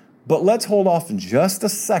that. But let's hold off in just a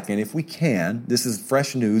second if we can. This is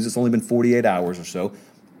fresh news. It's only been 48 hours or so.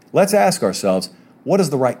 Let's ask ourselves, what does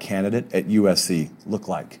the right candidate at USC look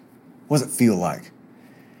like? What does it feel like?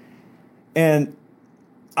 And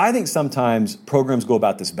I think sometimes programs go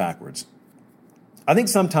about this backwards. I think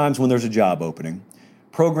sometimes when there's a job opening,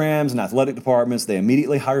 programs and athletic departments, they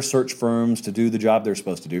immediately hire search firms to do the job they're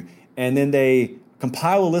supposed to do. And then they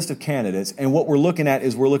compile a list of candidates. And what we're looking at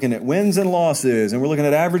is we're looking at wins and losses, and we're looking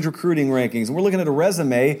at average recruiting rankings, and we're looking at a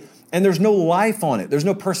resume, and there's no life on it. There's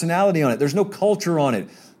no personality on it. There's no culture on it.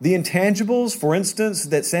 The intangibles, for instance,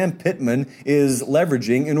 that Sam Pittman is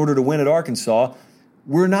leveraging in order to win at Arkansas,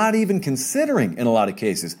 we're not even considering in a lot of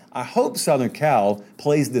cases. I hope Southern Cal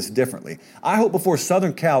plays this differently. I hope before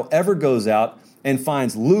Southern Cal ever goes out and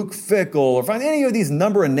finds Luke Fickell or find any of these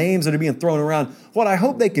number of names that are being thrown around, what I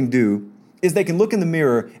hope they can do is they can look in the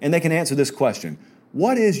mirror and they can answer this question.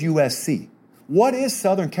 What is USC? What is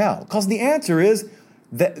Southern Cal? Because the answer is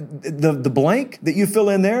that the blank that you fill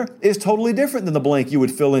in there is totally different than the blank you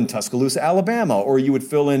would fill in Tuscaloosa, Alabama, or you would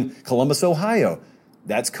fill in Columbus, Ohio.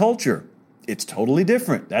 That's culture. It's totally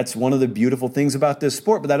different. That's one of the beautiful things about this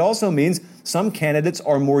sport. But that also means some candidates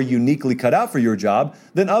are more uniquely cut out for your job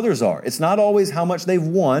than others are. It's not always how much they've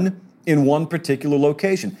won in one particular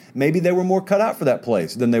location. Maybe they were more cut out for that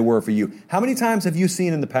place than they were for you. How many times have you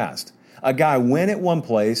seen in the past a guy win at one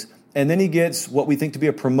place and then he gets what we think to be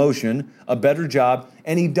a promotion, a better job,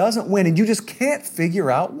 and he doesn't win, and you just can't figure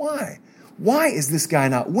out why? Why is this guy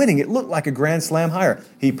not winning? It looked like a Grand Slam hire.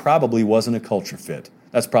 He probably wasn't a culture fit.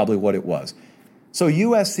 That's probably what it was. So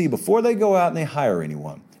USC, before they go out and they hire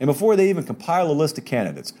anyone, and before they even compile a list of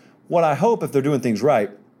candidates, what I hope, if they're doing things right,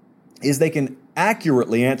 is they can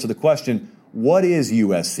accurately answer the question, what is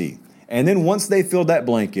USC? And then once they fill that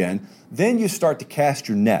blank in, then you start to cast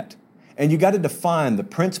your net. And you got to define the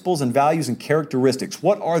principles and values and characteristics.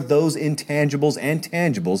 What are those intangibles and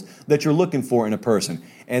tangibles that you're looking for in a person?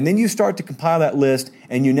 And then you start to compile that list,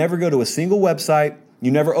 and you never go to a single website,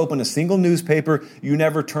 you never open a single newspaper, you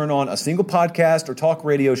never turn on a single podcast or talk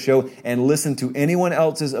radio show and listen to anyone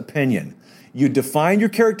else's opinion. You define your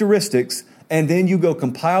characteristics, and then you go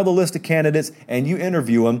compile the list of candidates, and you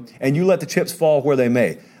interview them, and you let the chips fall where they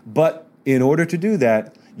may. But in order to do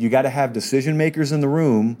that, you got to have decision makers in the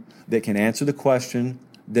room that can answer the question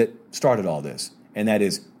that started all this, and that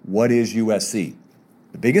is, what is USC?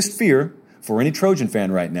 The biggest fear for any Trojan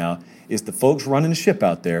fan right now is the folks running the ship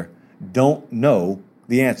out there don't know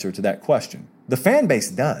the answer to that question. The fan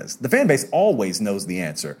base does. The fan base always knows the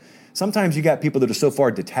answer. Sometimes you got people that are so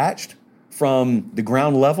far detached from the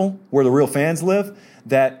ground level where the real fans live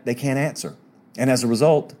that they can't answer. And as a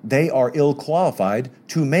result, they are ill qualified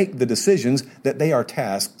to make the decisions that they are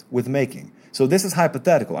tasked with making. So this is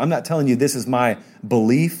hypothetical. I'm not telling you this is my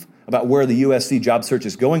belief about where the USC job search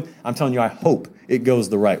is going. I'm telling you I hope it goes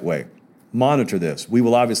the right way. Monitor this. We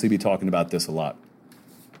will obviously be talking about this a lot.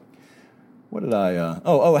 What did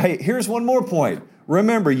I... hey, here's one more point.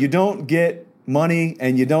 Remember, you don't get money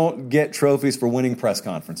and you don't get trophies for winning press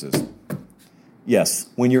conferences. Yes,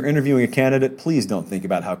 when you're interviewing a candidate, please don't think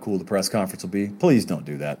about how cool the press conference will be. Please don't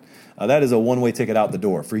do that. That is a one-way ticket out the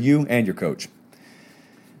door for you and your coach.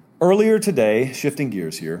 Earlier today, shifting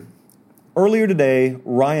gears here,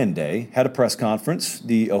 Ryan Day had a press conference,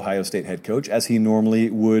 the Ohio State head coach, as he normally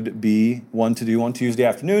would be one to do on Tuesday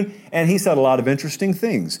afternoon, and he said a lot of interesting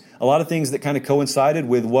things, a lot of things that kind of coincided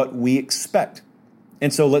with what we expect.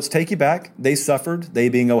 And so let's take you back. They suffered, they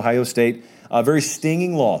being Ohio State, a very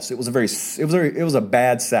stinging loss. It was a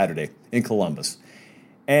bad Saturday in Columbus.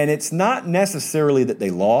 And it's not necessarily that they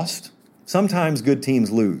lost. Sometimes good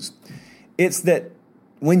teams lose. It's that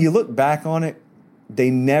when you look back on it, they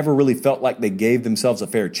never really felt like they gave themselves a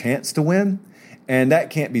fair chance to win, and that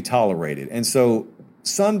can't be tolerated. And so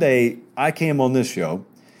Sunday, I came on this show,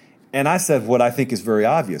 and I said what I think is very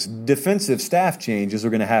obvious. Defensive staff changes are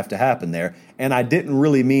going to happen there, and I didn't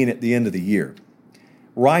really mean at the end of the year.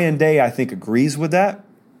 Ryan Day, I think, agrees with that.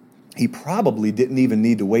 He probably didn't even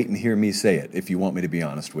need to wait and hear me say it, if you want me to be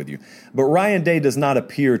honest with you. But Ryan Day does not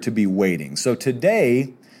appear to be waiting. So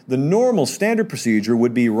today, the normal standard procedure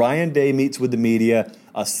would be Ryan Day meets with the media,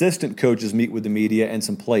 assistant coaches meet with the media, and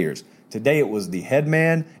some players. Today it was the head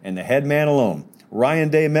man and the head man alone. Ryan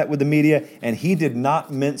Day met with the media, and he did not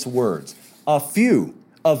mince words. A few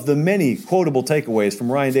of the many quotable takeaways from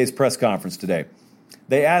Ryan Day's press conference today.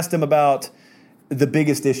 They asked him about the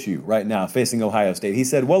biggest issue right now facing Ohio State. He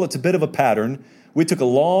said, well, it's a bit of a pattern. We took a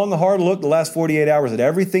long, hard look the last 48 hours at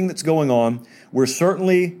everything that's going on. We're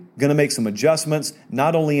certainly going to make some adjustments,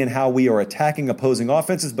 not only in how we are attacking opposing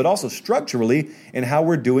offenses, but also structurally in how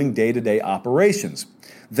we're doing day-to-day operations.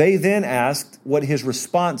 They then asked what his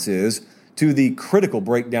response is to the critical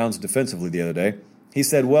breakdowns defensively the other day. He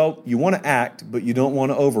said, well, you want to act, but you don't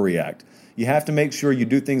want to overreact. You have to make sure you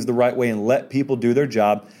do things the right way and let people do their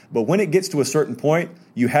job. But when it gets to a certain point,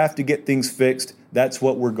 you have to get things fixed. That's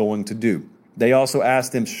what we're going to do. They also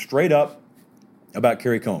asked him straight up about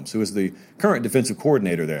Kerry Combs, who is the current defensive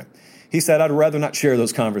coordinator there. He said, I'd rather not share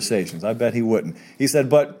those conversations. I bet he wouldn't. He said,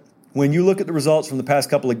 but when you look at the results from the past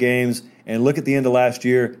couple of games and look at the end of last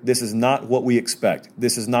year, this is not what we expect.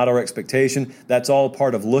 This is not our expectation. That's all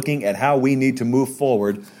part of looking at how we need to move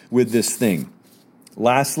forward with this thing.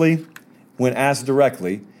 Lastly, when asked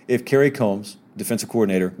directly if Kerry Combs, defensive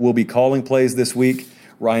coordinator, will be calling plays this week,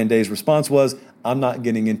 Ryan Day's response was, I'm not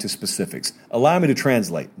getting into specifics. Allow me to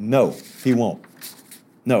translate. No, he won't.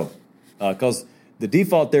 No, because the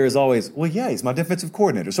default there is always, well, yeah, he's my defensive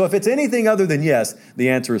coordinator. So if it's anything other than yes, the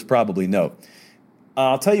answer is probably no.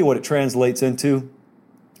 I'll tell you what it translates into.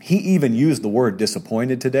 He even used the word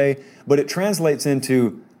disappointed today, but it translates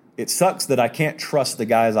into, it sucks that I can't trust the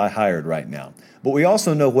guys I hired right now. But we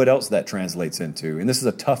also know what else that translates into, and this is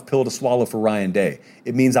a tough pill to swallow for Ryan Day.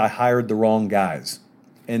 It means I hired the wrong guys.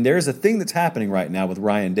 And there's a thing that's happening right now with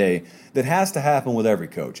Ryan Day that has to happen with every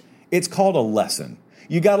coach. It's called a lesson.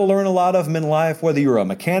 You got to learn a lot of them in life, whether you're a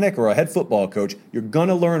mechanic or a head football coach. You're going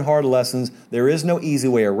to learn hard lessons. There is no easy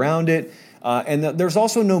way around it. And there's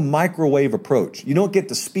also no microwave approach. You don't get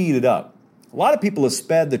to speed it up. A lot of people have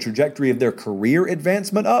sped the trajectory of their career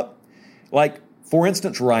advancement up. Like, for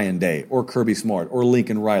instance, Ryan Day or Kirby Smart or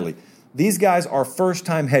Lincoln Riley. These guys are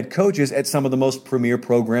first-time head coaches at some of the most premier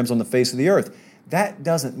programs on the face of the earth. That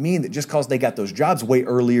doesn't mean that just because they got those jobs way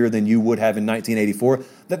earlier than you would have in 1984,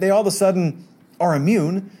 that they all of a sudden are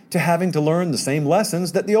immune to having to learn the same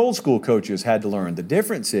lessons that the old school coaches had to learn. The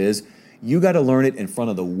difference is you got to learn it in front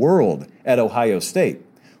of the world at Ohio State,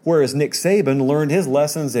 whereas Nick Saban learned his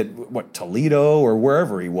lessons at Toledo or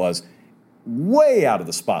wherever he was, way out of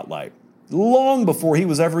the spotlight, long before he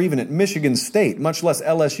was ever even at Michigan State, much less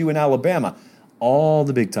LSU and Alabama. All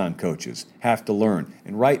the big-time coaches have to learn.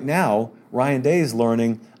 And right now, Ryan Day is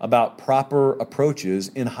learning about proper approaches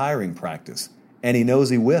in hiring practice. And he knows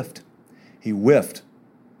he whiffed. He whiffed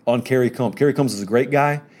on Kerry Combs. Kerry Combs is a great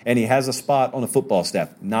guy, and he has a spot on the football staff,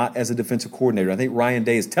 not as a defensive coordinator. I think Ryan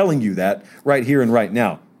Day is telling you that right here and right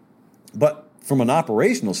now. But from an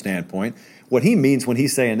operational standpoint, what he means when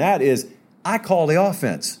he's saying that is, I call the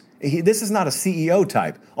offense. This is not a CEO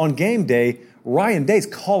type. On game day, Ryan Day's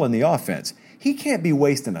calling the offense. He can't be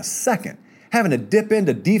wasting a second having to dip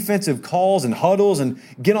into defensive calls and huddles and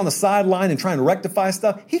get on the sideline and try and rectify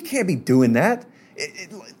stuff. He can't be doing that.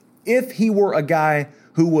 If he were a guy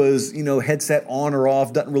who was, headset on or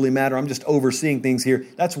off, doesn't really matter, I'm just overseeing things here,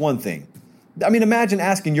 that's one thing. I mean, imagine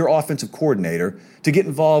asking your offensive coordinator to get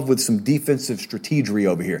involved with some defensive strategery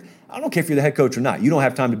over here. I don't care if you're the head coach or not. You don't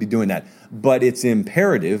have time to be doing that. But it's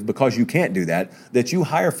imperative, because you can't do that you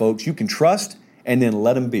hire folks you can trust and then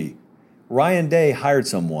let them be. Ryan Day hired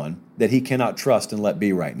someone that he cannot trust and let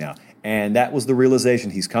be right now. And that was the realization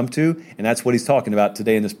he's come to, and that's what he's talking about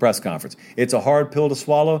today in this press conference. It's a hard pill to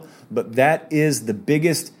swallow, but that is the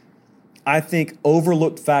biggest, I think,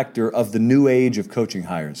 overlooked factor of the new age of coaching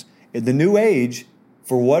hires. The new age,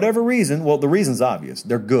 for whatever reason, well, the reason's obvious.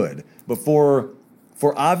 They're good. But for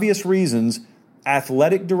obvious reasons,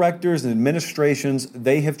 athletic directors and administrations,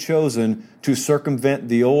 they have chosen to circumvent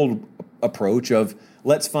the old approach of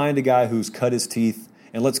let's find a guy who's cut his teeth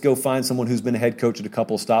and let's go find someone who's been a head coach at a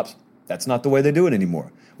couple of stops. That's not the way they do it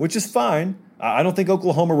anymore, which is fine. I don't think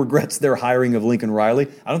Oklahoma regrets their hiring of Lincoln Riley.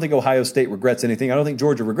 I don't think Ohio State regrets anything. I don't think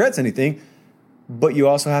Georgia regrets anything. But you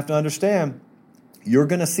also have to understand, you're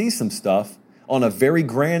going to see some stuff on a very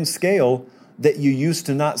grand scale that you used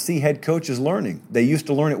to not see head coaches learning. They used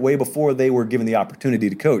to learn it way before they were given the opportunity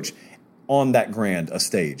to coach on that grand a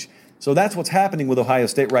stage. So that's what's happening with Ohio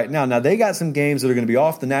State right now. Now, they got some games that are going to be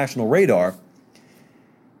off the national radar.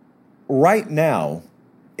 Right now,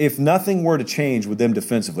 if nothing were to change with them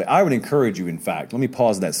defensively, I would encourage you, in fact, let me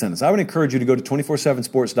pause that sentence. I would encourage you to go to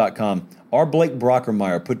 247sports.com. Our Blake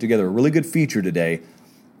Brockermeyer put together a really good feature today,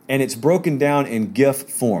 and it's broken down in GIF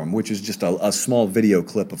form, which is just a small video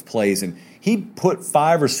clip of plays. And he put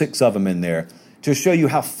 5 or 6 of them in there to show you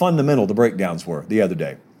how fundamental the breakdowns were the other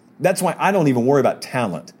day. That's why I don't even worry about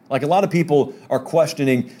talent. Like, a lot of people are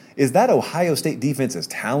questioning, is that Ohio State defense as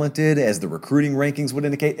talented as the recruiting rankings would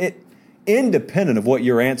indicate? Independent of what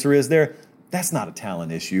your answer is there, that's not a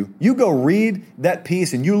talent issue. You go read that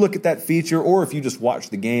piece and you look at that feature, or if you just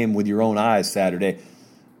watch the game with your own eyes Saturday,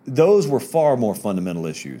 those were far more fundamental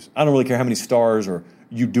issues. I don't really care how many stars or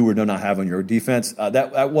you do or do not have on your defense.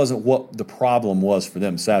 That wasn't what the problem was for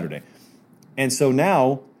them Saturday. And so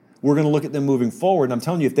now we're going to look at them moving forward. And I'm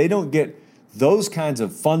telling you, if they don't get those kinds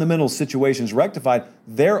of fundamental situations rectified,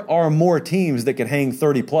 there are more teams that could hang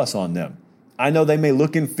 30-plus on them. I know they may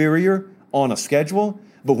look inferior on a schedule,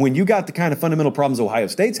 but when you got the kind of fundamental problems Ohio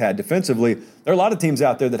State's had defensively, there are a lot of teams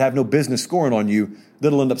out there that have no business scoring on you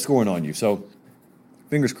that'll end up scoring on you. So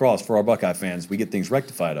fingers crossed for our Buckeye fans, we get things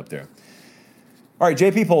rectified up there. All right,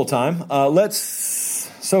 JP poll time.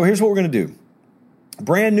 So here's what we're going to do.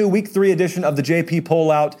 Brand new Week 3 edition of the JP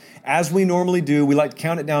poll out. As we normally do, we like to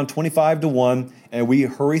count it down 25-1, and we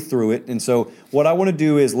hurry through it. And so what I want to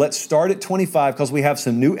do is let's start at 25 because we have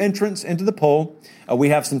some new entrants into the poll. We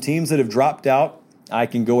have some teams that have dropped out. I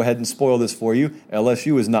can go ahead and spoil this for you.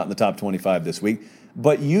 LSU is not in the top 25 this week,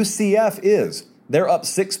 but UCF is. They're up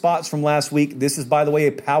 6 spots from last week. This is, by the way,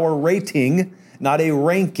 a power rating, not a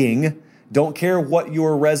ranking. Don't care what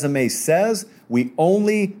your resume says. We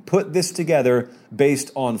only put this together based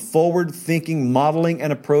on forward-thinking modeling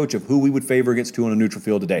and approach of who we would favor against who on a neutral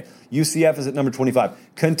field today. UCF is at number 25.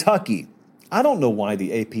 Kentucky. I don't know why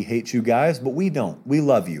the AP hates you guys, but we don't. We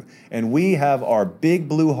love you. And we have our big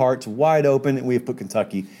blue hearts wide open, and we have put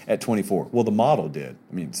Kentucky at 24. Well, the model did.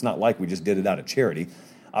 I mean, it's not like we just did it out of charity.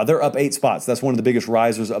 They're up 8 spots. That's one of the biggest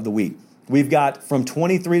risers of the week. We've got from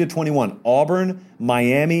 23 to 21, Auburn,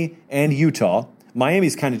 Miami, and Utah.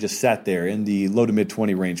 Miami's kind of just sat there in the low to mid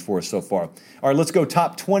 20 range for us so far. All right, let's go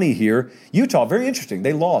top 20 here. Utah, very interesting.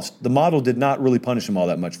 They lost. The model did not really punish them all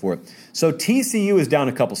that much for it. So TCU is down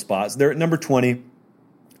a couple spots. They're at number 20.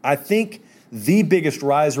 I think the biggest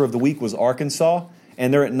riser of the week was Arkansas,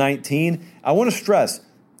 and they're at 19. I want to stress,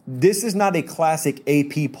 this is not a classic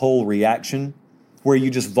AP poll reaction where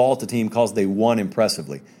you just vault a team because they won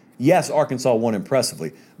impressively. Yes, Arkansas won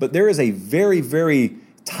impressively, but there is a very, very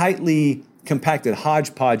tightly compacted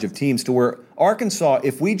hodgepodge of teams to where Arkansas,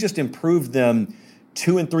 if we just improved them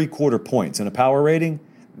 2 3/4 points in a power rating,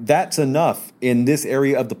 that's enough in this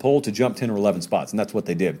area of the poll to jump 10 or 11 spots, and that's what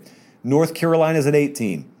they did. North Carolina is at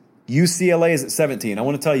 18. UCLA is at 17. I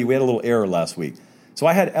want to tell you, we had a little error last week. So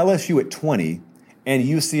I had LSU at 20 and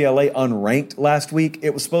UCLA unranked last week.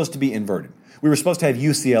 It was supposed to be inverted. We were supposed to have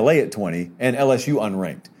UCLA at 20 and LSU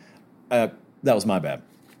unranked. That was my bad.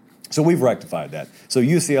 So we've rectified that. So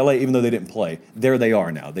UCLA, even though they didn't play, there they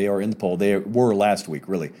are now. They are in the poll. They were last week,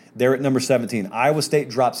 really. They're at number 17. Iowa State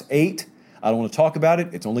drops 8. I don't want to talk about it.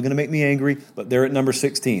 It's only going to make me angry, but they're at number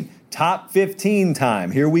 16. Top 15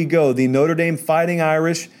 time. Here we go. The Notre Dame Fighting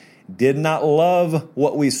Irish did not love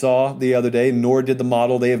what we saw the other day, nor did the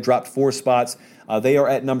model. They have dropped 4 spots. They are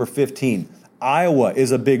at number 15. Iowa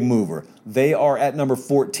is a big mover. They are at number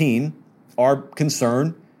 14. Our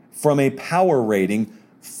concern from a power rating,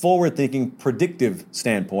 forward-thinking, predictive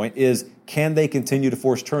standpoint is, can they continue to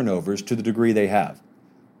force turnovers to the degree they have?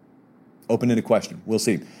 Open-ended question. We'll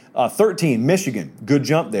see. 13, Michigan. Good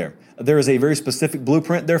jump there. There is a very specific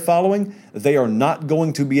blueprint they're following. They are not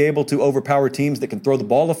going to be able to overpower teams that can throw the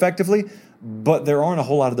ball effectively, but there aren't a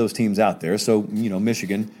whole lot of those teams out there. So,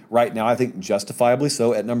 Michigan right now, I think justifiably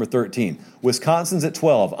so, at number 13. Wisconsin's at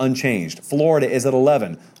 12, unchanged. Florida is at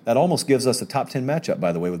 11. That almost gives us a top 10 matchup,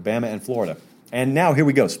 by the way, with Bama and Florida. And now, here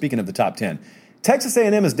we go. Speaking of the top 10, Texas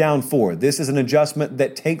A&M is down 4. This is an adjustment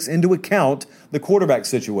that takes into account the quarterback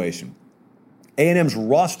situation. A&M's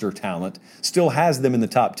roster talent still has them in the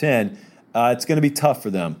top 10. It's going to be tough for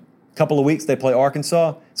them. A couple of weeks, they play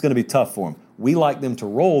Arkansas. It's going to be tough for them. We like them to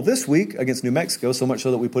roll this week against New Mexico, so much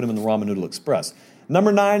so that we put them in the Ramen Noodle Express.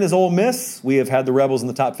 Number 9 is Ole Miss. We have had the Rebels in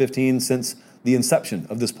the top 15 since the inception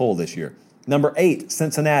of this poll this year. Number 8,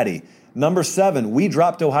 Cincinnati. Number 7, we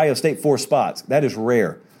dropped Ohio State 4 spots. That is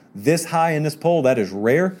rare. This high in this poll, that is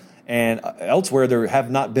rare. And elsewhere, there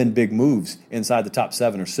have not been big moves inside the top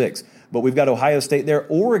 7 or 6. But we've got Ohio State there.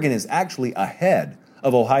 Oregon is actually ahead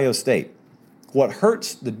of Ohio State. What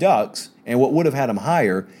hurts the Ducks, and what would have had them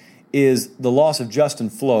higher, is the loss of Justin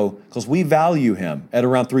Flo, because we value him at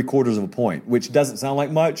around 3/4 of a point, which doesn't sound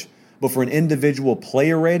like much, but for an individual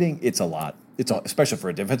player rating, it's a lot. Especially for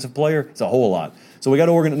a defensive player, it's a whole lot. So we got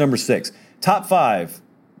Oregon at number 6. Top 5,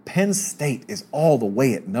 Penn State is all the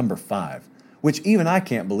way at number 5, which even I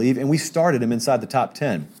can't believe, and we started him inside the top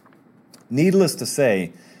 10. Needless to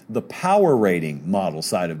say, the power rating model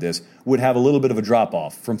side of this would have a little bit of a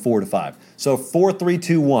drop-off from 4 to 5. So 4, 3,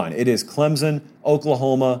 2, 1. It is Clemson,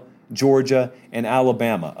 Oklahoma, Georgia, and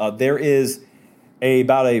Alabama. There is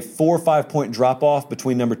about a 4 or 5 point drop-off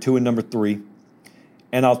between number 2 and number 3.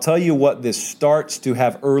 And I'll tell you what this starts to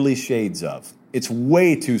have early shades of. It's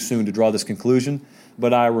way too soon to draw this conclusion,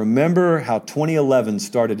 but I remember how 2011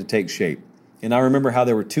 started to take shape. And I remember how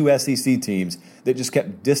there were 2 SEC teams that just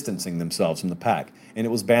kept distancing themselves from the pack. And it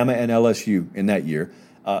was Bama and LSU in that year.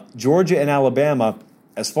 Georgia and Alabama,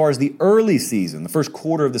 as far as the early season, the first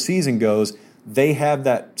quarter of the season goes, they have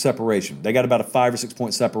that separation. They got about a 5 or 6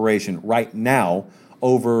 point separation right now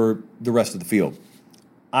over the rest of the field.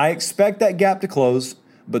 I expect that gap to close,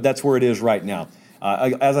 but that's where it is right now.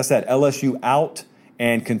 As I said, LSU out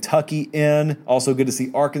and Kentucky in. Also good to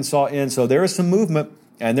see Arkansas in. So there is some movement,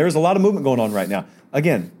 and there is a lot of movement going on right now.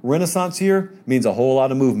 Again, Renaissance here means a whole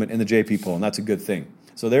lot of movement in the JP poll, and that's a good thing.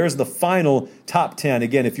 So there's the final top 10.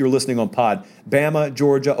 Again, if you're listening on pod, Bama,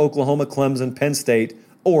 Georgia, Oklahoma, Clemson, Penn State,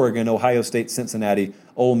 Oregon, Ohio State, Cincinnati,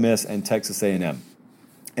 Ole Miss, and Texas A&M.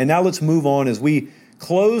 And now let's move on. As we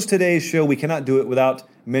close today's show, we cannot do it without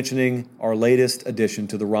mentioning our latest addition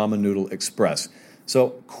to the Ramen Noodle Express. So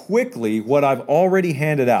quickly, what I've already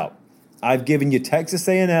handed out, I've given you Texas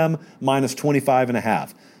A&M minus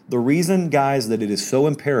 25.5. The reason, guys, that it is so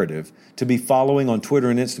imperative to be following on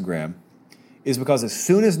Twitter and Instagram is because as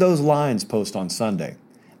soon as those lines post on Sunday,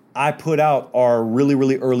 I put out our really,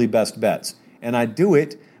 really early best bets. And I do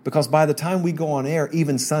it because by the time we go on air,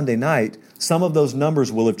 even Sunday night, some of those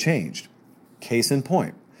numbers will have changed. Case in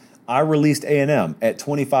point, I released A&M at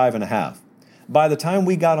 25.5. By the time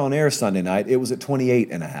we got on air Sunday night, it was at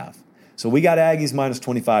 28.5. So we got Aggies minus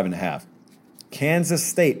 25.5. Kansas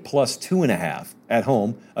State plus 2.5 at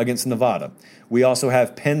home against Nevada. We also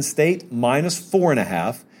have Penn State minus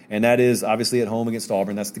 4.5, and that is obviously at home against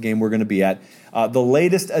Auburn. That's the game we're going to be at. The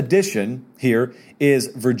latest addition here is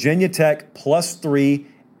Virginia Tech plus 3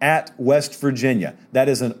 at West Virginia. That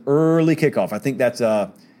is an early kickoff. I think that's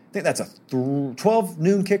a 12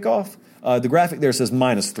 noon kickoff. The graphic there says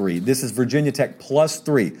minus 3. This is Virginia Tech plus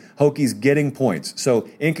 3. Hokies getting points. So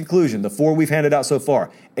in conclusion, the 4 we've handed out so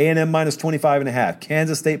far, A&M minus 25.5,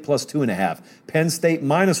 Kansas State plus 2.5, Penn State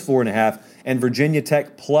minus 4.5, and Virginia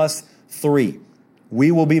Tech plus 3.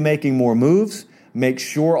 We will be making more moves. Make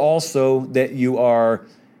sure also that you are,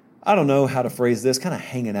 I don't know how to phrase this, kind of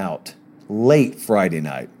hanging out late Friday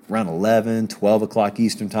night, around 11, 12 o'clock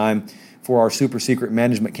Eastern time, for our super secret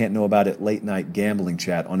Management Can't Know About It late night gambling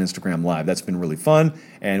chat on Instagram Live. That's been really fun,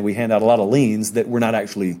 and we hand out a lot of leans that we're not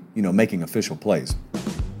actually, making official plays.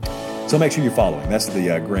 So make sure you're following. That's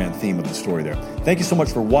the grand theme of the story there. Thank you so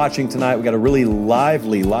much for watching tonight. We got a really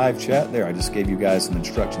lively live chat there. I just gave you guys some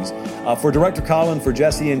instructions. For Director Colin, for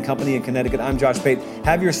Jesse and company in Connecticut, I'm Josh Pate.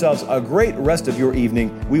 Have yourselves a great rest of your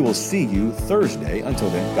evening. We will see you Thursday. Until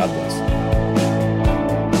then, God bless.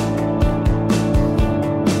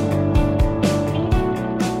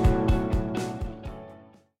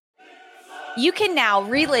 You can now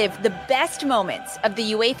relive the best moments of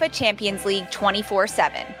the UEFA Champions League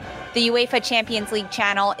 24/7. The UEFA Champions League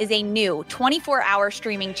channel is a new 24-hour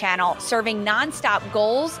streaming channel serving nonstop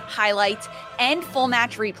goals, highlights, and full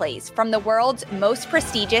match replays from the world's most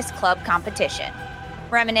prestigious club competition.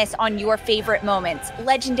 Reminisce on your favorite moments,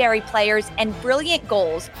 legendary players, and brilliant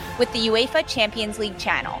goals with the UEFA Champions League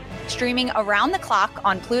channel, streaming around the clock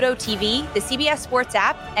on Pluto TV, the CBS Sports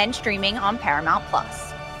app, and streaming on Paramount+.